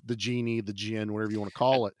of the genie, the Djinn, whatever you want to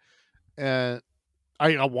call it. And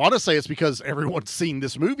I want to say it's because everyone's seen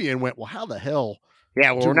this movie and went, well, how the hell?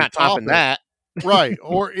 Yeah, well, we're not topping that. Right.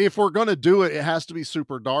 Or if we're going to do it, it has to be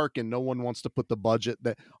super dark, and no one wants to put the budget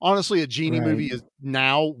that honestly a genie movie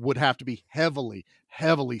would have to be heavily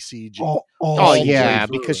CG. Oh yeah,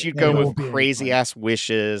 because you'd go with crazy ass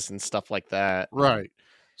wishes and stuff like that. Right.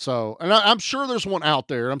 So, and I'm sure there's one out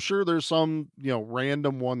there. I'm sure there's some,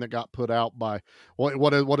 random one that got put out by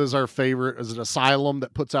what is our favorite? Is it Asylum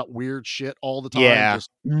that puts out weird shit all the time? Yeah. Just,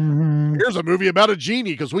 here's a movie about a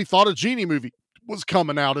genie because we thought a genie movie was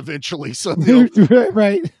coming out eventually. So,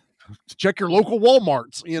 right. Check your local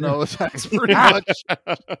Walmarts. That's pretty much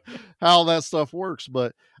how that stuff works.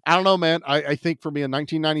 But I don't know, man. I think for me in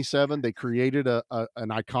 1997, they created an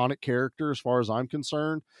iconic character as far as I'm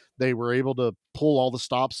concerned. They were able to pull all the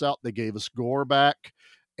stops out. They gave us gore back.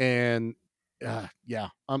 And I'm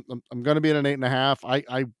going to be at an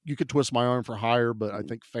 8.5. You could twist my arm for higher, but I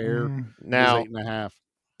think fair now, is 8.5.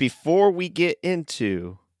 Before we get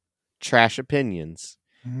into trash opinions,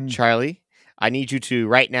 Charlie, I need you to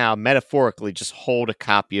right now metaphorically just hold a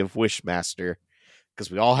copy of Wishmaster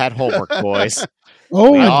because we all had homework, boys.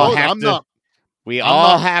 We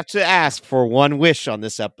all have to ask for one wish on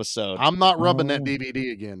this episode. I'm not rubbing that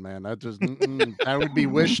DVD again, man. That just that would be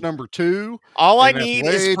wish number 2. All I need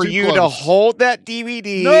is for you to hold that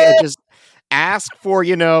DVD and just ask for,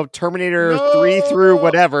 Terminator 3 through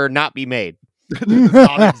whatever not be made. Does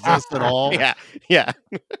not exist at all. Yeah.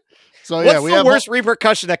 So what's the worst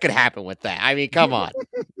repercussion that could happen with that? I mean, come on.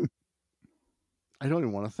 I don't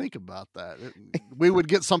even want to think about that. We would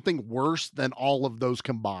get something worse than all of those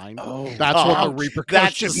combined. That's what the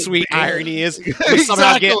repercussion. That's the sweet irony is. We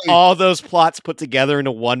somehow get all those plots put together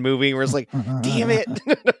into one movie where it's like, damn it.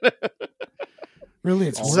 Really,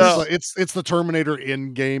 it's it's the Terminator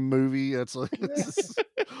Endgame movie. It's like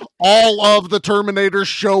all of the Terminators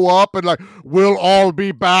show up and like we'll all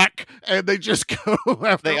be back, and they just go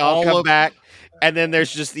after. They all come back, and then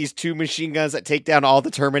there's just these 2 machine guns that take down all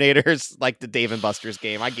the Terminators, like the Dave and Buster's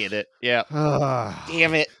game. I get it. Yeah.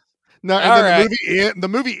 Damn it. No, and then the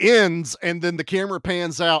movie ends, and then the camera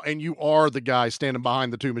pans out, and you are the guy standing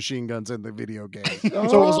behind the 2 machine guns in the video game. So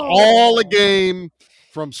it was all a game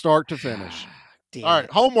from start to finish. Damn all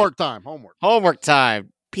right, homework time. Homework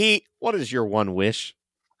time. Pete, what is your one wish?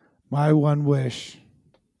 My one wish.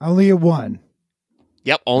 I only get one.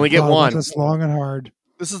 Yep, only get one. That's long and hard.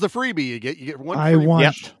 This is the freebie you get. You get one. I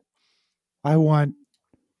want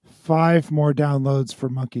 5 more downloads for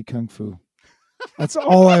Monkey Kung Fu. That's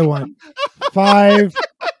all I want. 5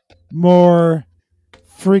 more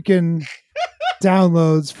freaking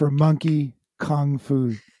downloads for Monkey Kung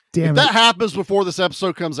Fu. Damn if that happens before this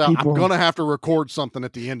episode comes out, I'm going to have to record something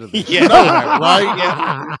at the end of this. Yeah. Right?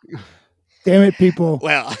 Yeah. Damn it, people.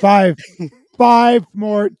 Well, 5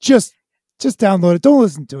 more. Just download it. Don't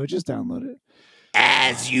listen to it. Just download it.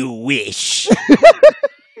 As you wish.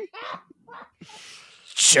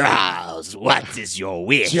 Charles, what is your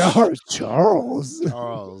wish? Charles.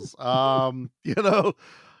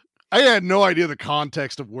 I had no idea the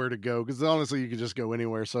context of where to go because honestly, you could just go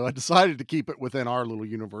anywhere. So I decided to keep it within our little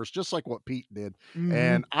universe, just like what Pete did. Mm-hmm.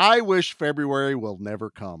 And I wish February will never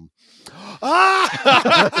come.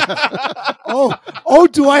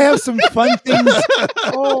 Do I have some fun things?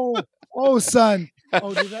 Son.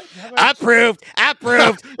 Approved. Right now,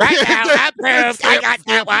 approved. I got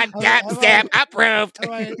that one. Stamp. Approved.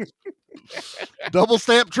 Double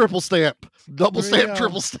stamp, triple stamp. Double stamp,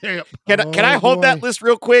 triple stamp. Can I hold that list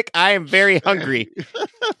real quick? I am very hungry.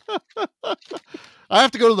 I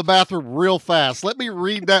have to go to the bathroom real fast. Let me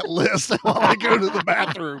read that list while I go to the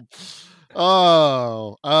bathroom.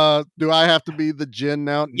 Do I have to be the Jin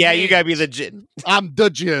now? Yeah, you gotta be the Jin. I'm the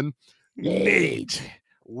Jin. Nate,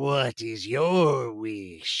 what is your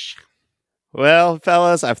wish? Well,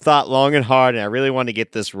 fellas, I've thought long and hard, and I really want to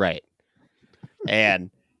get this right. And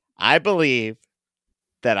I believe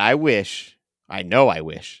that I wish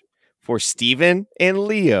for Steven and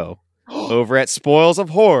Leo over at Spoils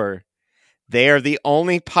of Horror. They are the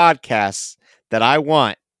only podcasts that I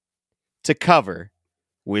want to cover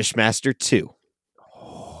Wishmaster 2.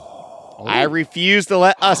 I refuse to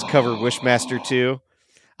let us cover Wishmaster 2.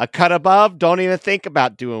 A cut above, don't even think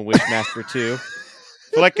about doing Wishmaster 2.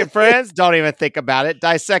 Flicking Friends, don't even think about it.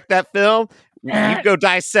 Dissect that film. You go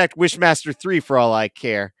dissect Wishmaster 3 for all I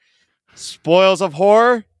care. Spoils of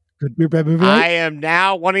Horror. Could be a bad movie. I am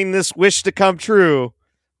now wanting this wish to come true.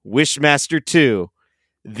 Wishmaster 2.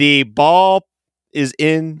 The ball is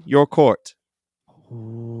in your court.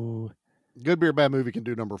 Ooh. Good Beer Bad Movie can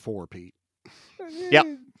do number 4, Pete. Yep.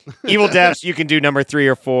 Evil Depths, you can do number 3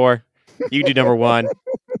 or 4. You do number 1.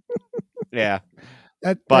 Yeah.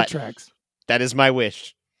 That tracks. That is my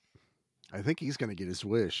wish. I think he's going to get his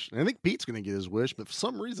wish. I think Pete's going to get his wish, but for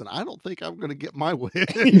some reason, I don't think I'm going to get my wish.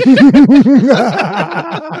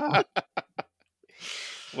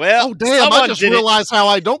 Well, oh damn! I someone just did it. realized how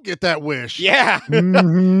I don't get that wish. Yeah.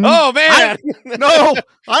 Mhm. Oh man. No,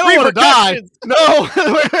 I don't want to die. Repercussions. No,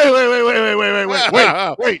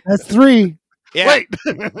 wait. That's 3. Yeah. Wait.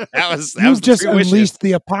 That was You've just 3 wishes. unleashed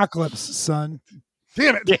the apocalypse, son.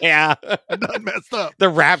 Damn it! Yeah. I done messed up. The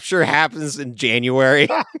rapture happens in January.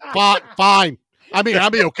 Fine. I mean,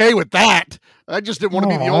 I'd be okay with that. I just didn't want to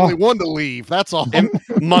be the Aw. only one to leave. That's all. And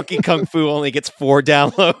Monkey Kung Fu only gets 4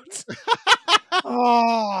 downloads.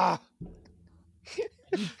 Oh.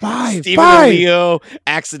 5. Stephen and Leo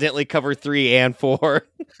accidentally cover 3 and 4.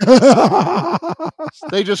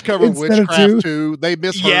 They just cover Instead of Witchcraft 2. 2. They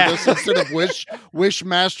misheard us instead of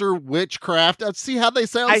Wishmaster, Witchcraft. See how they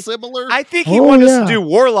sound similar? I think he wanted us to do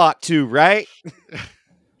Warlock 2, right?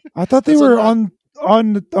 I thought they were on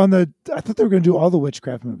the. I thought they were going to do all the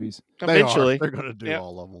witchcraft movies. Eventually. They're going to do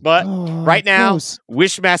all of them. But Oh, right now, gross.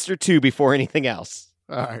 Wishmaster 2 before anything else.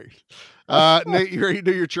 All right. Nate, you ready to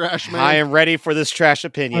do your trash, man? I am ready for this trash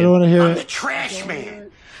opinion. I don't want to hear I'm it. the trash man.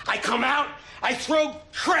 I come out, I throw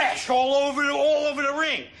trash all over the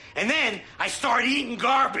ring, and then I start eating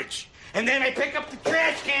garbage. And then I pick up the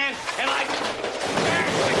trash can and I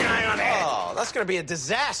bash the guy on the head. Oh, that's going to be a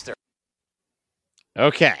disaster.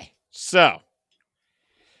 Okay, so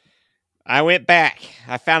I went back.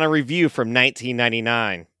 I found a review from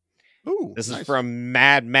 1999. Ooh, this nice. is from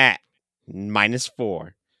Mad Matt,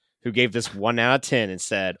 -4, who gave this 1 out of 10 and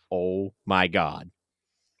said, "Oh my God.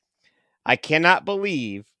 I cannot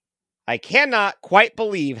quite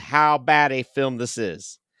believe how bad a film this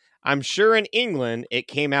is. I'm sure in England it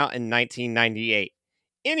came out in 1998.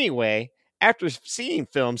 Anyway, after seeing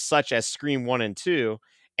films such as Scream 1 and 2,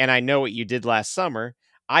 and I Know What You Did Last Summer,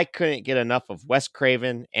 I couldn't get enough of Wes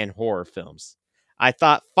Craven and horror films. I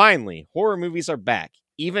thought, finally, horror movies are back.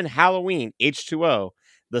 Even Halloween H2O,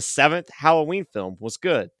 the 7th Halloween film, was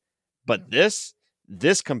good. But this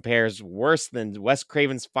compares worse than Wes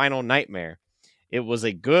Craven's Final Nightmare. It was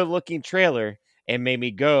a good-looking trailer and made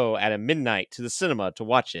me go at midnight to the cinema to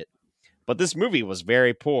watch it. But this movie was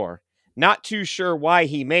very poor. Not too sure why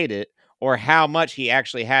he made it or how much he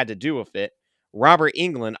actually had to do with it. Robert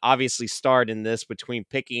Englund obviously starred in this between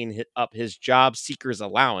picking up his job seeker's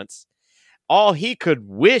allowance. All he could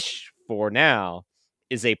wish for now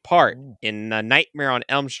is a part in Nightmare on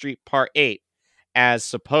Elm Street Part 8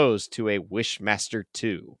 as opposed to a Wishmaster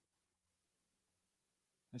 2.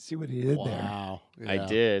 I see what he did there. Wow. I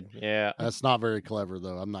did, yeah. That's not very clever,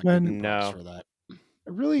 though. I'm not Man, giving props for that. I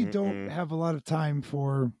really don't have a lot of time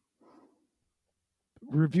for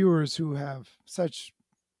reviewers who have such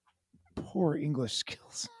poor English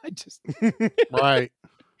skills. I just Right.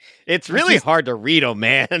 It's really hard to read them,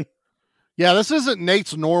 man. Yeah, this isn't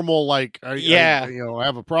Nate's normal, like, I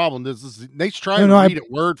have a problem. This is Nate's trying to read it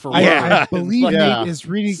word for word. I believe Nate is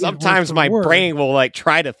reading Sometimes it word my for word. brain will like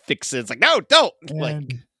try to fix it. It's like, no, don't.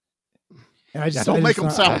 And I just Don't I make just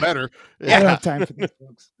them not- sound better. I don't have time for this,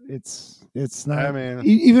 folks. It's not. I mean-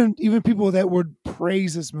 even people that would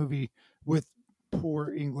praise this movie with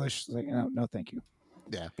poor English, like no, thank you.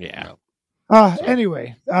 Yeah.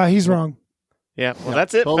 Anyway, he's wrong. Yeah. Well,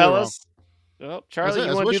 that's it, totally fellas. Well, Charlie, That's it.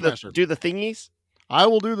 you It's want to Wishmaster. do the thingies? I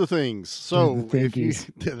will do the things. So The if you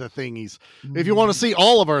thingies. the thingies, if you want to see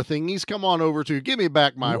all of our thingies, come on over to Give Me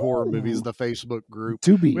Back My Horror Movies, the Facebook group.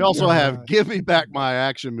 Tubi. We also have Give Me Back My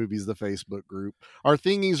Action Movies, the Facebook group. Our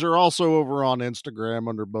thingies are also over on Instagram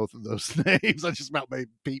under both of those names. I just about made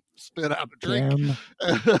Pete spit out a drink.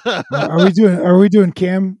 Are we doing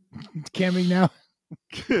camming now?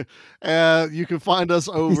 You can find us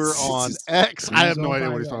over on X. I have no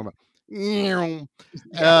idea what he's talking about.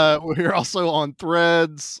 We're also on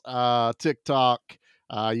Threads, TikTok.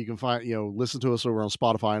 You can listen to us over on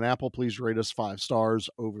Spotify and Apple. Please rate us 5 stars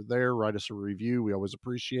over there. Write us a review. We always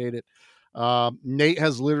appreciate it. Nate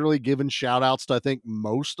has literally given shout outs to, I think,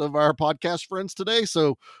 most of our podcast friends today.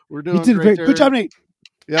 So we're doing great. Good job, Nate.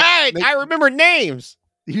 Yep. Hey, Nate, I remember names.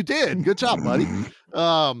 you did. Good job, buddy.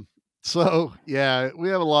 So yeah, we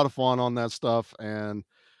have a lot of fun on that stuff, and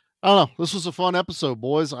I don't know. This was a fun episode,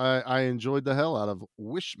 boys. I enjoyed the hell out of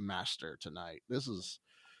Wishmaster tonight. This is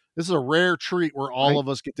a rare treat where all of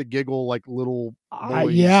us get to giggle like little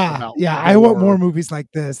boys. about I want horror. more movies like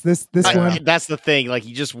this. This one, That's the thing. Like,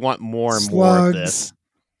 you just want more and more of this.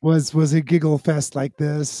 Slugs was a giggle fest like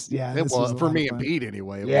this. Yeah, It this was a for lot me of and fun. Pete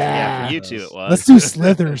anyway. It was Yeah, fun. for you two it was. Let's do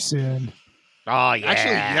Slither soon. Oh, yeah.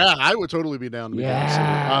 Actually, yeah, I would totally be down to be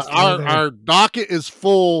Yeah, our docket is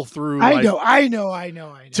full through. I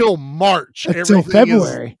know. till March. Until Everything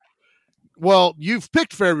February. Well, you've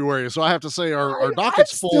picked February, so I have to say our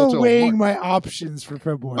docket's full. Still till weighing March. my options for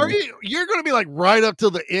February. Are you're going to be like right up till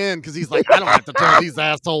the end because he's like, I don't have to tell these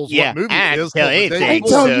assholes what movie it is. Tell till the day anything. I ain't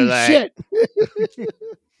before. telling you shit.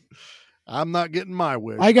 I'm not getting my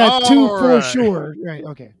wish. I got two All for right. sure. Right.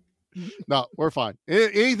 Okay. No, we're fine.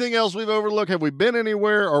 Anything else we've overlooked? Have we been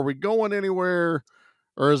anywhere? Are we going anywhere?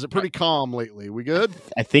 Or is it pretty calm lately? We good?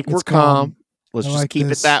 I think It's we're calm. Let's I just like keep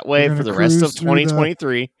this. it that We're way gonna for the rest of cruise through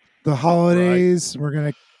 2023. The holidays. We're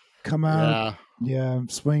gonna come out. Yeah. Yeah,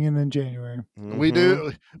 swinging in January. We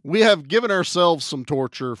do. We have given ourselves some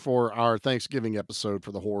torture for our Thanksgiving episode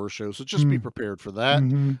for the horror show, so just be prepared for that.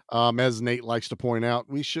 Mhm. As Nate likes to point out,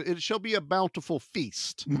 it shall be a bountiful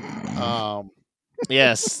feast.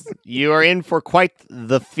 Yes, you are in for quite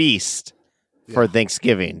the feast for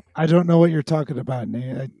Thanksgiving. I don't know what you're talking about,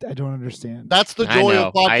 Nate. I don't understand. That's the I joy know,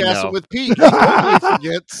 of I podcasting know. with Pete. He totally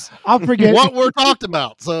forgets I'll forget what we're talking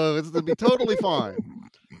about, so it's going to be totally fine.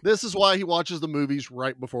 This is why he watches the movies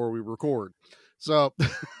right before we record. So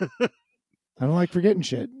I don't like forgetting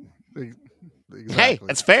shit. Exactly. Hey,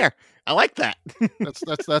 that's fair. I like that.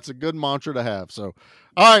 that's a good mantra to have. So,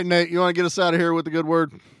 all right, Nate, you want to get us out of here with the good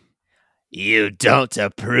word? You don't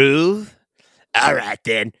approve? All right,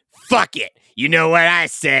 then. Fuck it. You know what I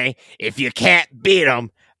say. If you can't beat them,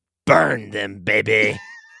 burn them, baby.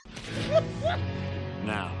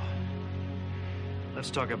 Now, let's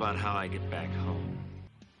talk about how I get back home.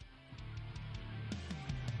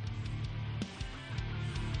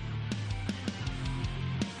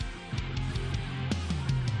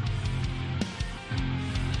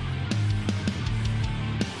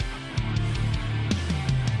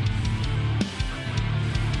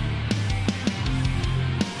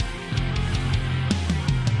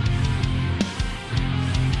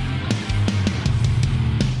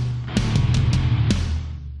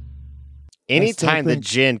 Anytime the think-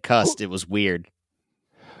 gin cussed, it was weird.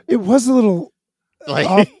 It was a little Like,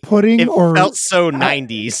 off-putting, it or felt so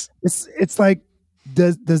 90s. It's like,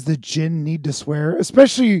 does the gin need to swear?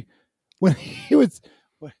 Especially when he was,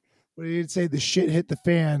 when he would say the shit hit the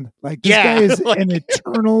fan. Like, this guy is like- an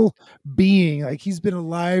eternal being. Like, he's been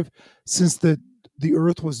alive since the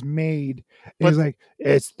earth was made. And he's like,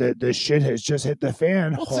 it's the shit has just hit the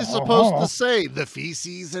fan. What's he supposed to say? The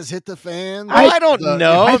feces has hit the fan? I don't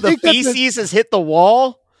know. I The think that's feces has hit the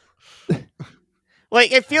wall.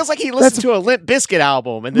 Like, it feels like he listened to a Limp Bizkit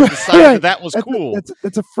album and then decided that was cool.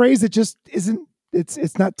 That's a phrase that just isn't.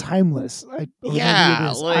 It's not timeless. Or maybe Yeah,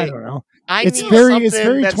 it is. I like, don't know. I It's need very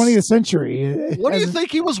something that's- 20th century. What do you think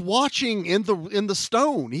he was watching in the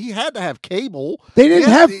stone? He had to have cable. They didn't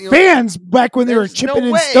Yes, have you know, fans back when they were There's chipping no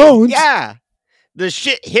in way. stones. Yeah. The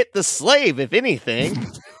shit hit the slave, if anything. Well,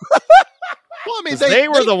 I mean, 'Cause they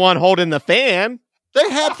were the one holding the fan. They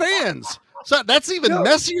had fans. So that's even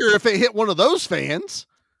messier if it hit one of those fans.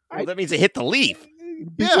 Well, that means it hit the leaf.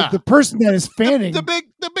 Yeah. The person that is fanning. The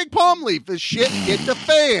big palm leaf is shit hit the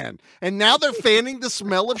fan. And now they're fanning the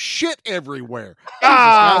smell of shit everywhere.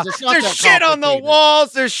 Ah, Jesus, guys, it's not there's that shit on the complicated.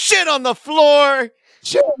 walls. There's shit on the floor.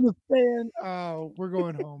 Shit on the fan. Oh, we're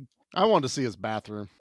going home. I wanted to see his bathroom.